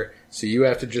is there, so you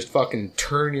have to just fucking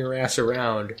turn your ass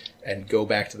around and go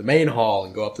back to the main hall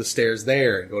and go up the stairs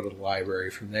there and go to the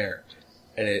library from there.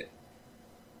 And it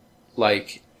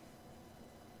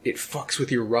fucks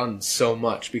with your run so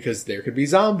much because there could be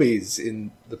zombies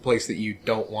in the place that you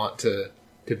don't want to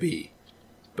be.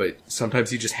 But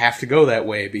sometimes you just have to go that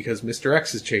way because Mr.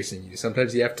 X is chasing you.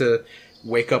 Sometimes you have to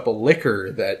wake up a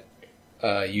licker that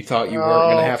you thought you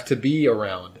weren't going to have to be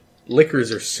around.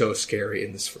 Lickers are so scary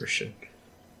in this version.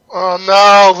 Oh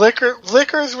no,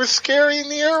 lickers were scary in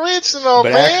the original,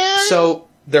 man! So,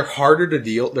 they're harder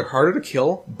to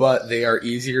kill, but they are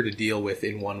easier to deal with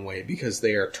in one way because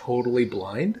they are totally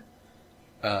blind.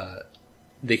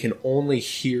 They can only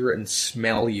hear and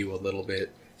smell you a little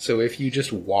bit. So if you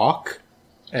just walk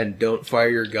and don't fire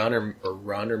your gun or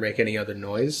run or make any other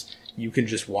noise, you can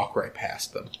just walk right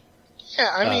past them. Yeah,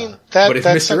 I mean, but if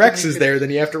Mr. X is there, then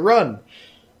you have to run.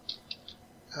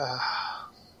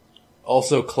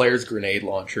 Also, Claire's grenade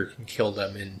launcher can kill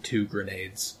them in 2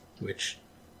 grenades, which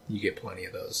you get plenty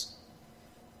of those.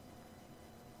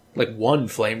 Like 1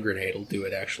 flame grenade will do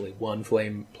it, actually. 1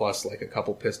 flame plus like a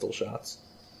couple pistol shots.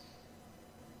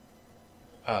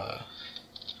 It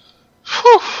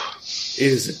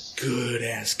is a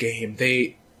good-ass game.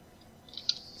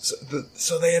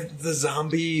 So they have the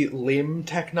zombie limb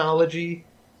technology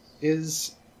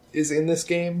is in this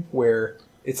game, where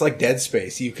it's like Dead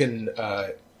Space. You can,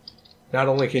 not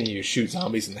only can you shoot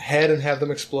zombies in the head and have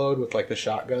them explode with like the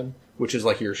shotgun, which is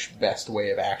like your best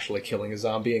way of actually killing a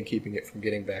zombie and keeping it from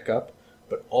getting back up,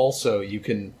 but also you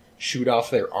can shoot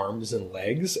off their arms and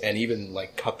legs and even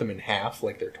like cut them in half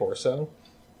like their torso.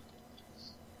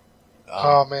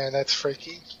 Oh man, that's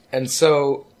freaky. And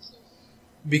so,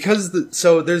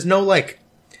 so there's no like,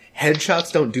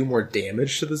 headshots don't do more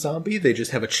damage to the zombie, they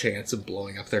just have a chance of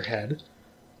blowing up their head.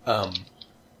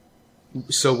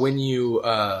 So when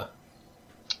you're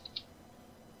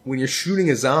shooting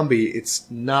a zombie,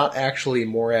 it's not actually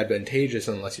more advantageous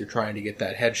unless you're trying to get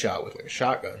that headshot with like a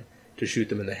shotgun to shoot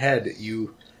them in the head.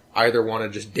 You either want to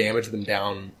just damage them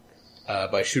down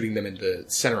by shooting them in the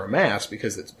center of mass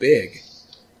because it's big,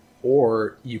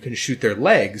 or you can shoot their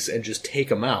legs and just take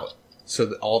them out so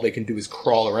that all they can do is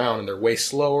crawl around and they're way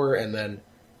slower. And then,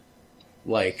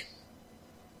 like,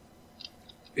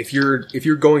 if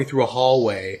you're going through a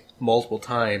hallway multiple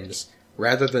times,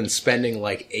 rather than spending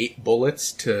like 8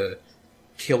 bullets to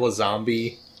kill a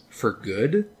zombie for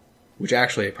good, which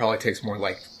actually it probably takes more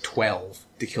like 12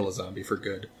 to kill a zombie for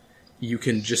good, you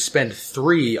can just spend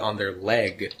 3 on their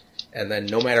leg, and then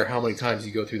no matter how many times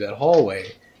you go through that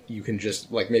hallway, you can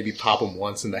just like maybe pop them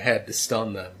once in the head to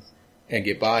stun them and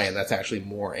get by, and that's actually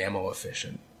more ammo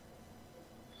efficient.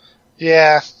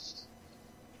 Yeah.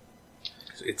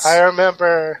 It's I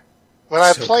remember when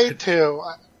I played 2,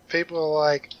 people were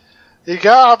like, you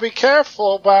gotta be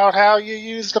careful about how you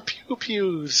use the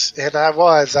pew-pews. And I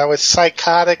was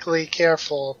psychotically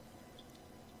careful.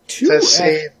 2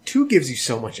 gives you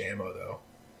so much ammo, though.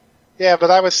 Yeah,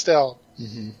 but I was still.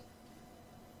 Mm-hmm.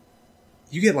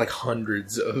 You get like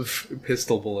hundreds of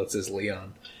pistol bullets as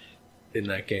Leon in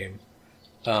that game.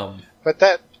 But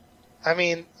that, I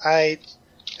mean,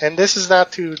 and this is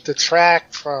not to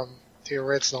detract from the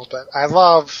original, but I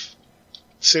love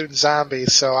shooting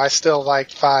zombies, so I still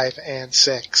like 5 and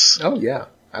 6. Oh yeah,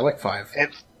 I like 5.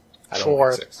 And I don't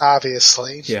 4, like 6.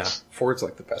 obviously. Yeah, 4's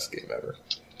like the best game ever.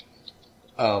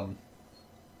 I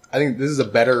think this is a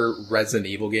better Resident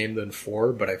Evil game than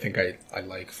 4, but I think I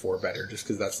like 4 better just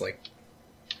because that's like,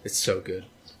 it's so good.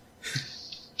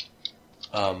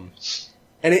 And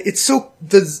it's so,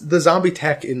 the zombie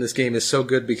tech in this game is so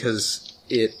good because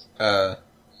it,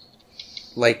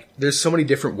 like, there's so many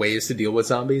different ways to deal with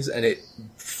zombies, and it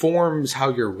forms how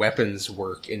your weapons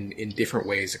work in different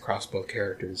ways across both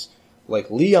characters.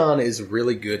 Like, Leon is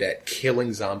really good at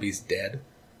killing zombies dead,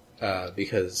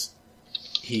 because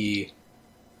he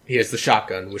has the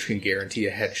shotgun, which can guarantee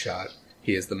a headshot.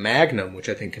 He has the Magnum, which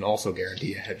I think can also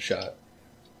guarantee a headshot.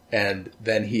 And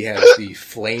then he has the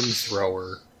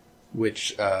flamethrower,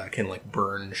 which can, like,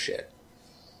 burn shit.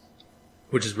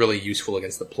 Which is really useful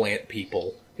against the plant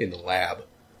people in the lab.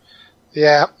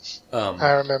 Yeah,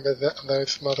 I remember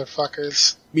those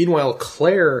motherfuckers. Meanwhile,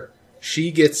 Claire,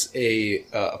 she gets a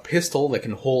pistol that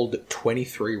can hold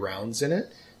 23 rounds in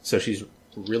it. So she's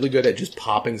really good at just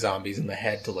popping zombies in the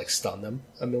head to, like, stun them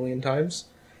a million times.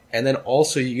 And then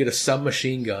also you get a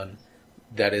submachine gun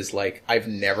that is, like, I've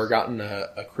never gotten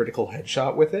a critical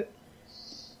headshot with it,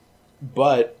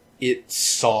 but it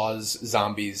saws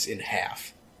zombies in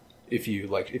half. If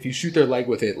you shoot their leg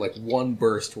with it, like one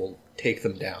burst will take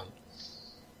them down.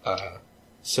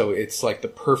 So it's like the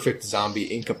perfect zombie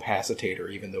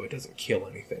incapacitator, even though it doesn't kill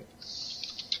anything.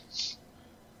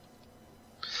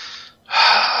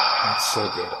 That's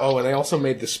so good. Oh, and they also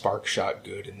made the spark shot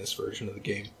good in this version of the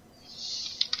game.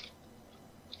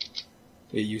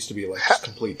 It used to be like just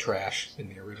complete trash in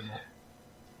the original.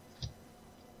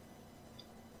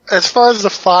 As far as the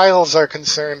files are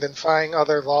concerned and finding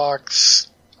other logs,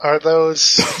 are those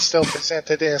still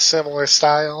presented in a similar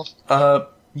style?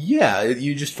 Yeah,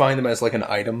 you just find them as like an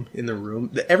item in the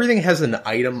room. Everything has an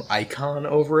item icon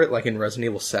over it, like in Resident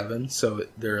Evil 7, so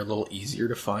they're a little easier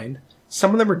to find.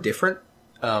 Some of them are different.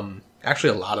 Actually,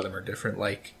 a lot of them are different.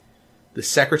 Like, the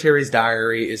Secretary's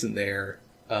Diary isn't there.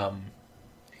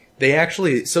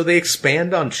 They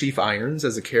expand on Chief Irons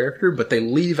as a character, but they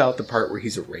leave out the part where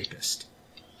he's a rapist.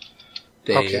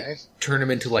 They turn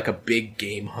him into like a big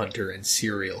game hunter and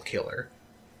serial killer.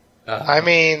 I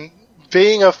mean,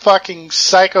 being a fucking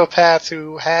psychopath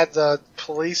who had the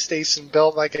police station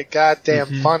built like a goddamn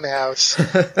funhouse.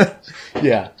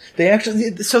 Yeah.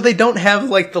 They don't have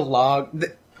like the log.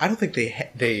 I don't think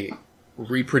they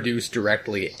reproduce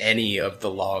directly any of the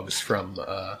logs from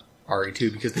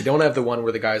RE2 because they don't have the one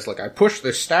where the guy's like, I pushed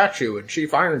this statue and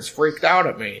Chief Irons freaked out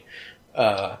at me.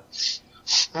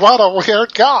 What a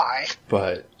weird guy.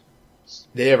 But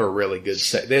they have a really good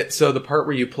set. So the part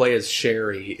where you play as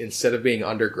Sherry, instead of being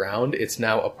underground, it's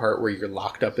now a part where you're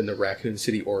locked up in the Raccoon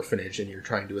City orphanage and you're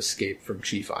trying to escape from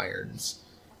Chief Irons.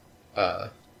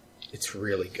 It's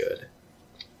really good.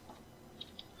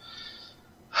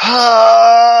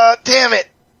 Damn it!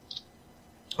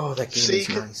 Oh, that game is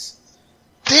nice.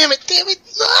 Damn it!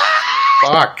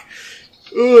 Fuck!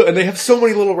 Ugh, and they have so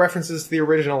many little references to the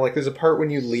original. Like, there's a part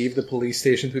when you leave the police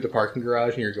station through the parking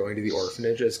garage and you're going to the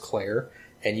orphanage as Claire,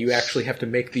 and you actually have to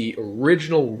make the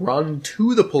original run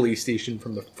to the police station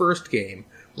from the first game,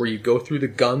 where you go through the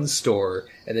gun store,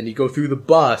 and then you go through the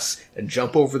bus, and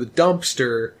jump over the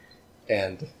dumpster,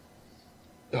 and...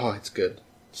 Oh, it's good.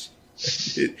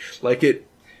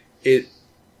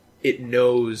 It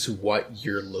knows what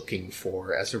you're looking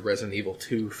for as a Resident Evil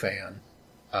 2 fan.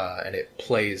 And it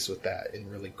plays with that in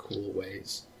really cool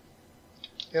ways.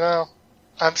 You know,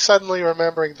 I'm suddenly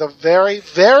remembering the very,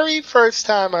 very first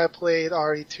time I played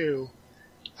RE2.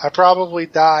 I probably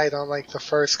died on like the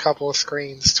first couple of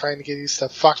screens trying to get used to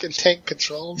fucking tank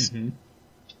controls. And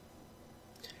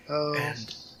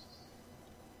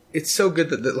it's so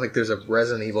good that like there's a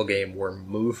Resident Evil game where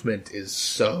movement is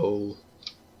so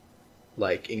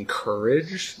like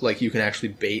encouraged, like you can actually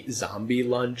bait zombie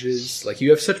lunges, like you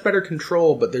have such better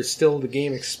control, but there's still, the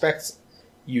game expects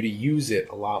you to use it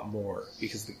a lot more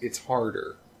because it's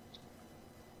harder.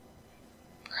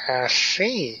 I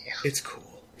see. It's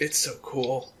cool. It's so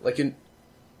cool. Like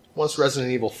once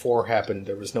Resident Evil 4 happened,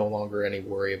 there was no longer any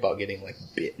worry about getting like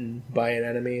bitten by an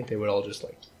enemy. They would all just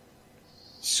like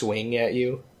swing at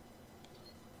you.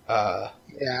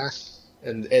 Yeah.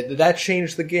 And that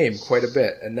changed the game quite a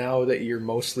bit. And now that you're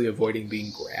mostly avoiding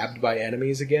being grabbed by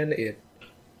enemies again,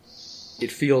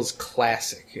 it feels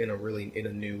classic in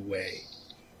a new way.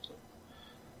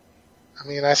 I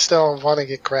mean, I still want to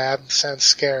get grabbed. It sounds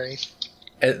scary.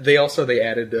 And they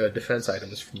added defense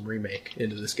items from Remake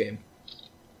into this game.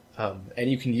 And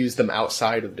you can use them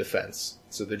outside of defense.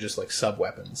 So they're just like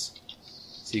sub-weapons.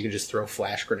 So you can just throw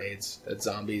flash grenades at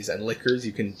zombies and lickers.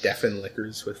 You can deafen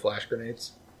lickers with flash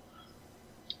grenades.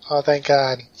 Oh, thank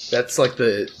God. That's like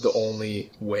the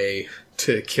only way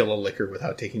to kill a licker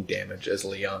without taking damage as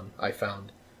Leon, I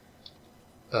found.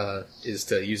 Is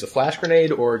to use a flash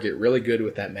grenade or get really good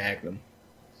with that Magnum.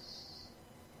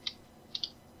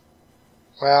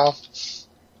 Well,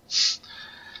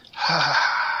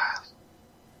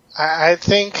 I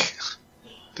think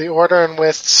the order in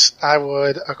which I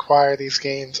would acquire these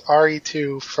games,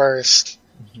 RE2 first.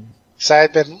 So I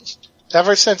had been,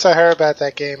 ever since I heard about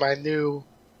that game, I knew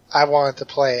I wanted to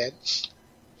play it.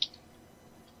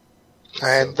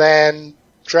 And then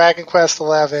Dragon Quest XI,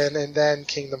 and then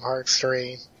Kingdom Hearts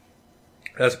 3.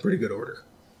 That's a pretty good order.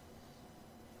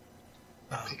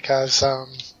 Because,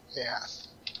 yeah.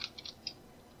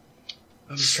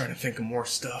 I'm just trying to think of more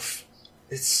stuff.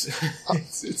 It's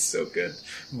so good.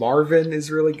 Marvin is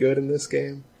really good in this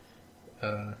game.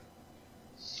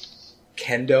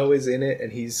 Kendo is in it,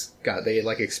 and they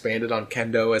like expanded on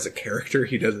Kendo as a character.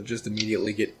 He doesn't just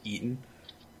immediately get eaten.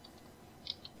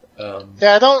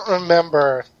 Yeah, I don't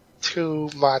remember too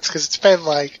much, because it's been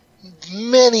like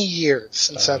many years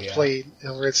since I've played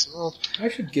the original. I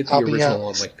should get the original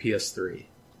on like PS3.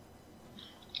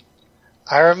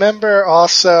 I remember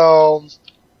also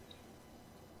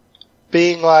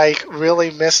being like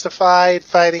really mystified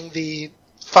fighting the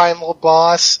final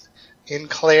boss in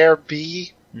Claire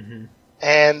B. Mm-hmm.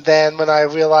 And then when I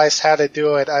realized how to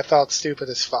do it, I felt stupid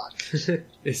as fuck.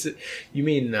 Is it? You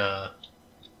mean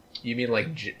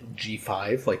like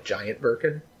G5, like Giant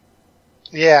Birkin?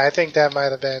 Yeah, I think that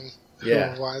might have been who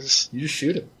Yeah. it was. You just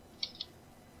shoot him.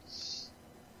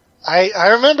 I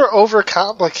remember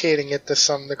overcomplicating it to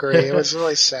some degree. It was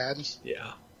really sad.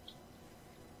 Yeah.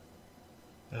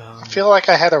 I feel like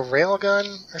I had a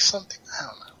railgun or something. I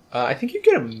don't know. I think you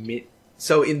get a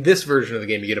So in this version of the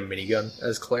game, you get a minigun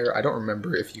as Claire. I don't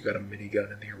remember if you got a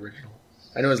minigun in the original.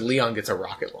 I know as Leon gets a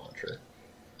rocket launcher.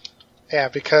 Yeah,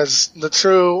 because the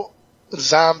true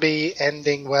zombie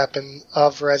ending weapon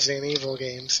of Resident Evil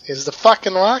games is the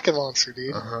fucking rocket launcher,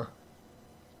 dude. Uh-huh.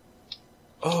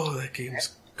 Oh, that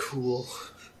game's cool.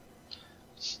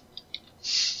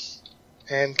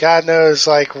 And God knows,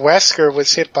 like, Wesker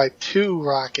was hit by 2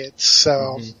 rockets,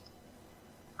 so... Mhm.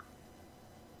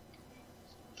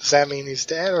 Does that mean he's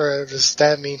dead, or does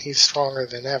that mean he's stronger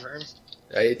than ever?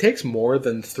 It takes more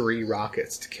than 3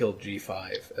 rockets to kill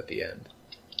G5 at the end.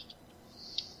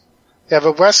 Yeah,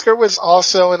 but Wesker was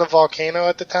also in a volcano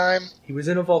at the time. He was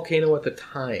in a volcano at the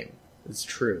time. It's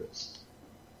true.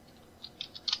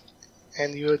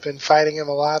 And you had been fighting him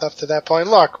a lot up to that point.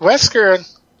 Look, Wesker...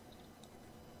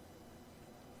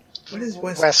 What is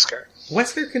Wesker? Wesker.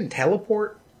 Wesker can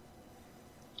teleport?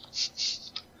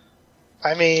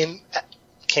 I mean,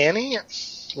 can he?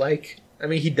 Like, I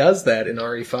mean, he does that in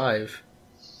RE5.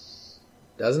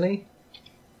 Doesn't he?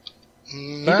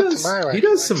 Not to my recollection. He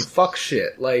does some fuck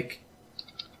shit. Like,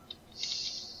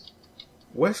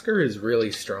 Wesker is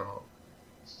really strong.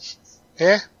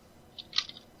 Yeah?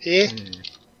 Yeah?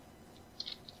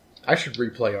 I should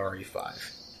replay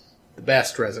RE5. The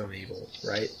best Resident Evil,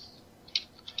 right?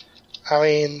 I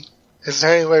mean, is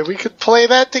there any way we could play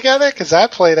that together? Because I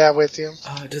play that with you.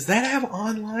 Does that have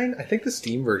online? I think the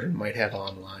Steam version might have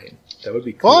online. That would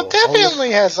be cool. Well, it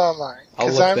definitely has online.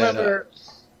 Because I remember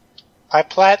I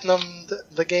platinumed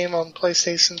the game on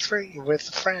PlayStation 3 with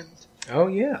a friend. Oh,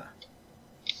 yeah.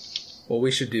 Well,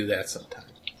 we should do that sometime.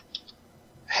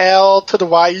 Hell to the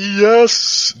Y,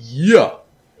 yes! Yeah!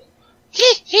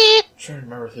 I'm trying to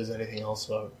remember if there's anything else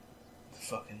about the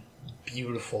fucking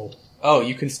beautiful... Oh,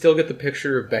 you can still get the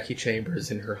picture of Becky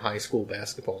Chambers in her high school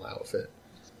basketball outfit.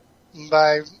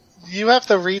 You have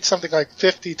to read something like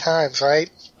 50 times,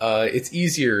 right? It's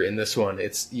easier in this one.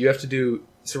 You have to do...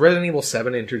 So Resident Evil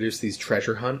 7 introduced these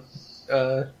treasure hunt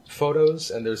photos,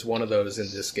 and there's one of those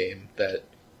in this game that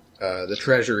the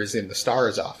treasure is in the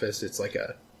STARS office. It's like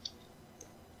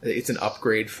it's an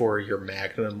upgrade for your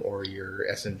Magnum or your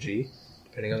SMG,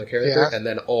 depending on the character. Yeah. And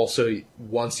then also,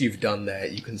 once you've done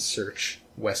that, you can search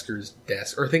Wesker's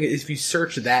desk. Or if you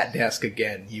search that desk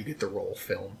again, you get the roll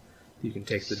film. You can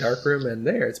take the dark room, and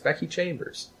there, it's Becky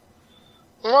Chambers.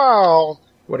 Wow.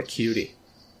 What a cutie.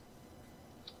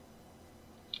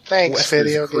 Thanks, Wesker's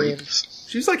video a creep. games.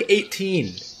 She was like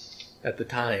 18 at the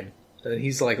time. And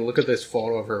he's like, look at this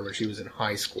photo of her when she was in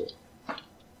high school.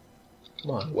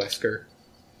 Come on, Wesker.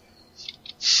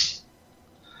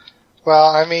 Well,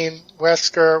 I mean,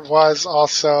 Wesker was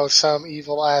also some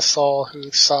evil asshole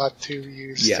who sought to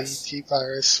use Yes. the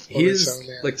T-virus for He his is own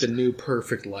ends. like the new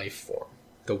perfect life form.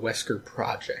 The Wesker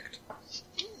Project.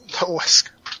 The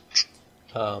Wesker.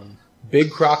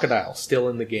 Big Crocodile, still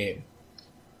in the game.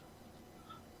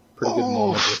 Pretty good Oh.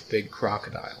 moment with Big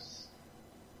Crocodile.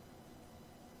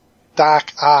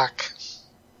 Doc Ock.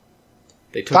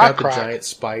 They took Doc out the Croc. giant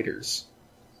spiders.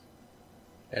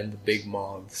 And the big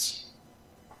moths.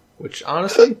 Which,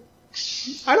 honestly,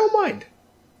 I don't mind.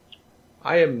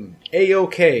 I am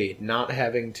A-okay not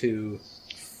having to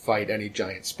fight any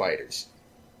giant spiders.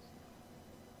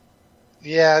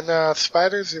 Yeah, no,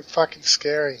 spiders are fucking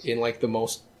scary. In, like, the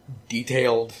most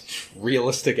detailed,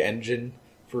 realistic engine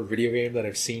for a video game that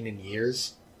I've seen in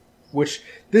years. Which,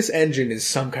 this engine is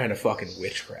some kind of fucking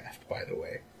witchcraft, by the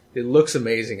way. It looks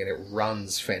amazing and it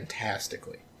runs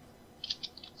fantastically.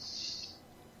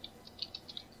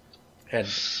 And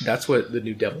that's what the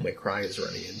new Devil May Cry is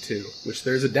running into. Which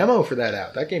there's a demo for that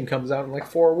out. That game comes out in like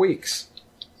 4 weeks.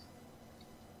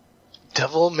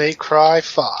 Devil May Cry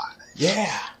 5.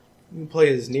 Yeah! You can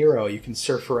play as Nero. You can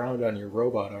surf around on your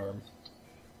robot arm.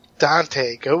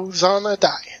 Dante goes on a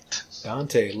diet.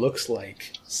 Dante looks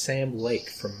like Sam Lake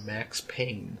from Max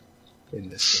Payne in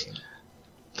this game.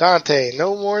 Dante,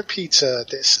 no more pizza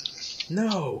edition.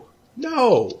 No!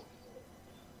 No!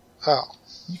 Oh.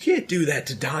 You can't do that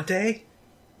to Dante.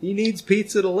 He needs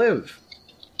pizza to live.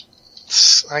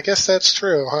 I guess that's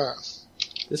true, huh?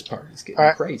 This part is getting All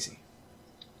right. crazy.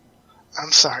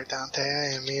 I'm sorry, Dante.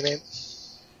 I didn't mean it.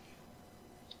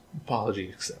 Apology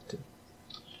accepted.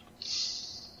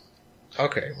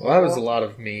 Okay, well, that was a lot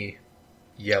of me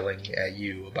yelling at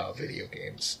you about video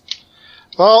games.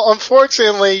 Well,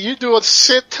 unfortunately, you do a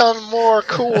shit ton more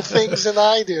cool things than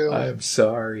I do. I'm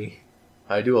sorry.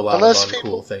 I do a lot of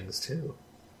uncool things, too.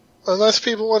 Unless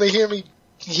people want to hear me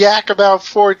yak about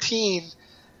 14,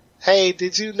 hey,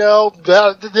 did you know...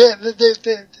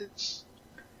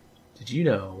 Did you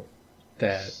know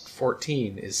that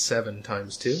 14 is 7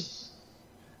 times 2?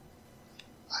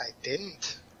 I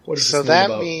didn't. What does so this mean that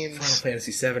about means Final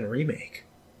Fantasy VII Remake?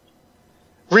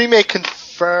 Remake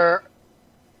confirm.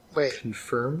 Wait.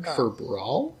 Confirmed for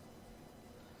Brawl?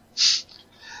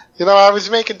 You know, I was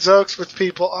making jokes with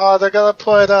people. Oh, they're gonna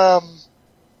put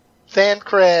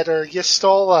Thancred or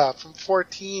Yestola from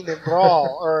 14 in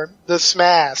Brawl or the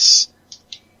Smash.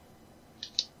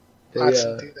 I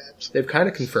shouldn't do that. They've kind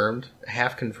of confirmed,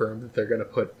 half confirmed, that they're going to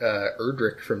put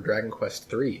Erdrick from Dragon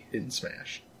Quest III in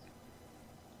Smash.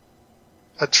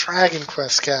 A Dragon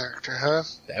Quest character, huh?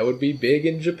 That would be big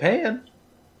in Japan.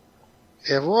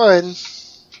 It would.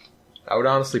 I would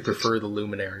honestly prefer the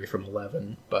Luminary from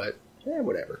 11, but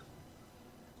whatever.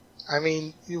 I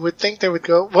mean, you would think they would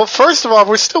go... Well, first of all,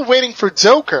 we're still waiting for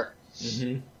Joker.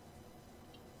 Mm-hmm.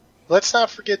 Let's not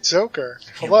forget Joker.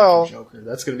 Hello. Joker.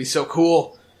 That's going to be so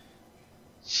cool.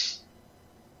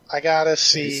 I gotta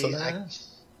see...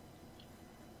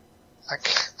 I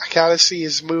gotta see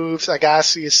his moves. I gotta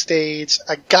see his stage.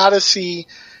 I gotta see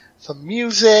the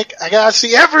music. I gotta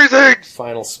see everything!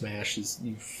 Final Smash is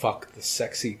you fuck the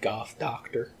sexy goth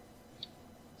doctor.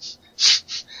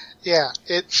 Yeah,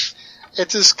 it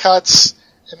just cuts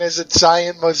and there's a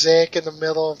giant mosaic in the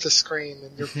middle of the screen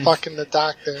and you're fucking the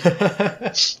doctor.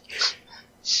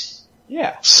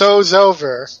 Yeah. Show's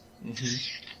over.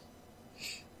 Mm-hmm.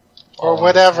 Or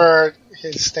whatever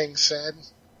his thing said.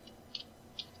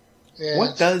 Yeah.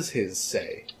 What does his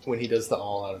say when he does the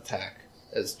all-out attack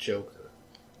as Joker?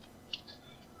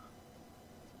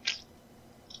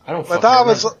 I don't fucking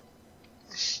remember.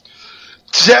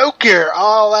 Joker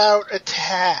all-out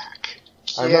attack.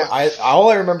 All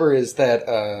I remember is that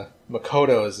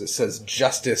Makoto's, it says,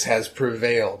 justice has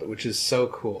prevailed, which is so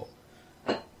cool.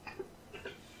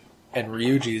 And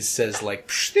Ryuji's says,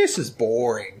 like, this is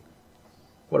boring.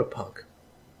 What a punk.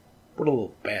 What a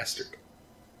little bastard.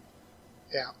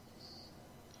 Yeah.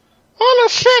 What a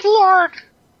shit lord!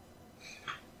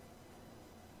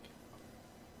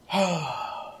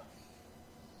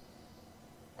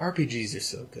 RPGs are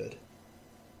so good.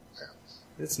 Yeah.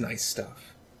 It's nice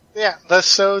stuff. Yeah, the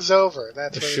show's over.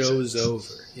 That's the what show's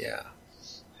over, yeah.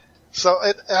 So,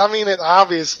 it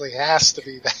obviously has to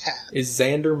be that. Is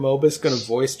Xander Mobus going to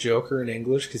voice Joker in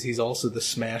English? Because he's also the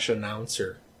Smash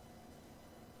announcer.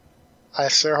 I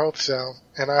sure hope so.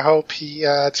 And I hope he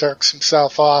jerks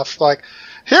himself off like,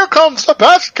 here comes the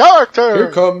best character!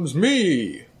 Here comes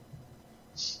me!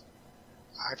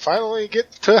 I finally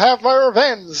get to have my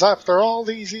revenge after all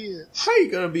these years. How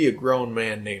you going to be a grown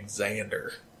man named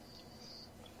Xander?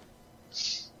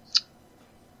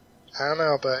 I don't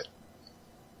know, but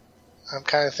I'm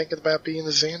kind of thinking about being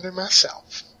a Xander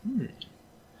myself.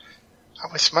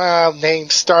 I wish my name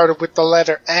started with the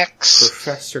letter X.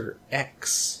 Professor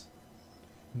X.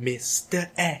 Mr.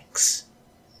 X.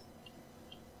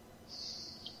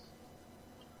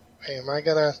 Hey, am I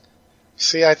gonna...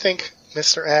 See, I think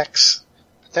Mr. X...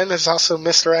 But then there's also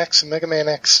Mr. X and Mega Man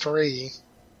X3.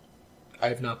 I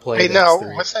have not played Hey, no,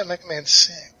 X3. what's that Mega Man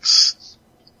 6?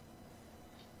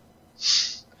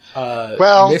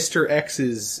 Mr. X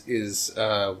is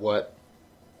what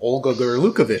Olga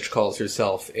Gurlukovich calls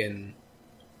herself in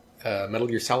Metal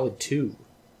Gear Solid 2.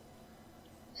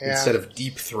 Yeah. Instead of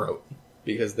Deep Throat.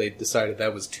 Because they decided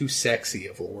that was too sexy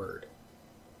of a word.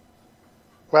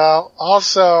 Well,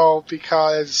 also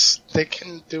because they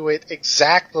can do it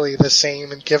exactly the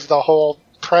same and give the whole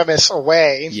premise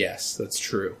away. Yes, that's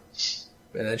true.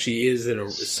 And then she is in a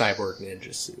cyborg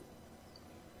ninja suit.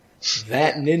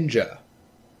 That ninja.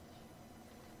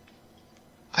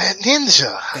 That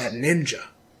ninja. That ninja.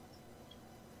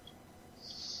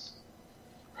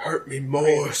 Hurt me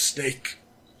more, Snake.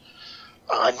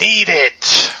 I need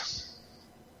it.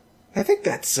 I think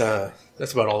that's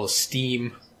about all the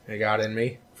steam I got in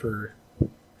me for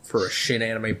a Shin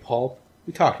Anime Pulp.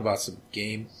 We talked about some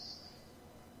game.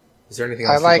 Is there anything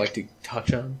else you'd like to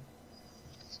touch on?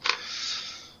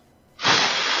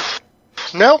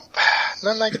 Nope.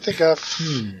 Nothing I can think of.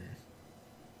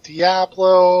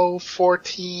 Diablo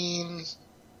 14,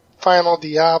 Final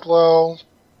Diablo,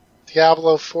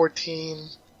 Diablo 14.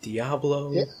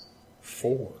 Diablo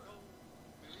 4.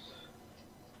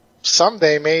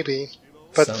 Someday, maybe.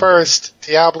 But first,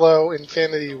 Diablo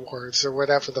Infinity Wars, or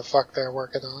whatever the fuck they're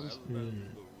working on.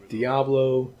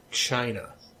 Diablo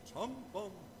China.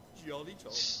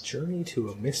 Journey to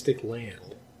a Mystic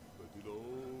Land.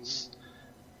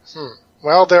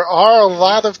 Well, there are a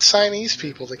lot of Chinese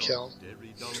people to kill.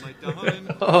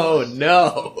 Oh,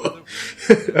 no.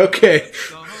 Okay.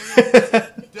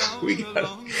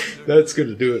 That's going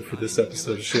to do it for this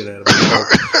episode of Shit Animal Talk.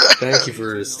 Thank you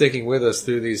for sticking with us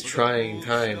through these trying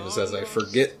times as I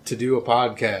forget to do a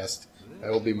podcast. I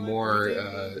will be more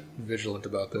vigilant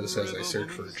about this as I search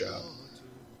for a job.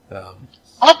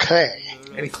 Okay.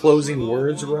 Any closing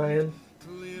words, Ryan?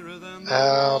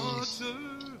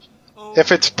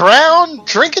 If it's brown,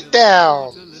 drink it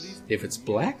down. If it's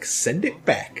black, send it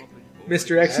back.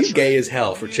 Mr. X, you gay as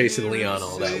hell for chasing Leon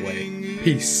all that way.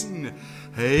 Peace.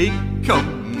 Hey,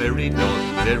 come, merry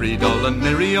doll, and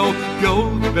merry old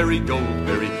goldberry,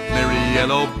 merry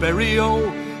yellow berry, oh,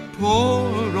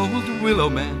 poor old willow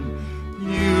man,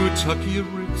 you tuck your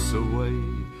ricks away.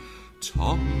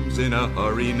 Tom's in a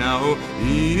hurry now,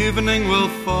 evening will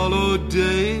follow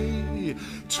day.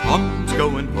 Tom's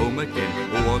going home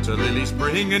again, water lily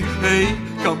springing. Hey,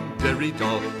 come, berry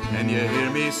doll, can you hear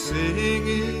me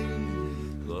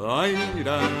singing? La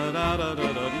da da da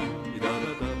da da.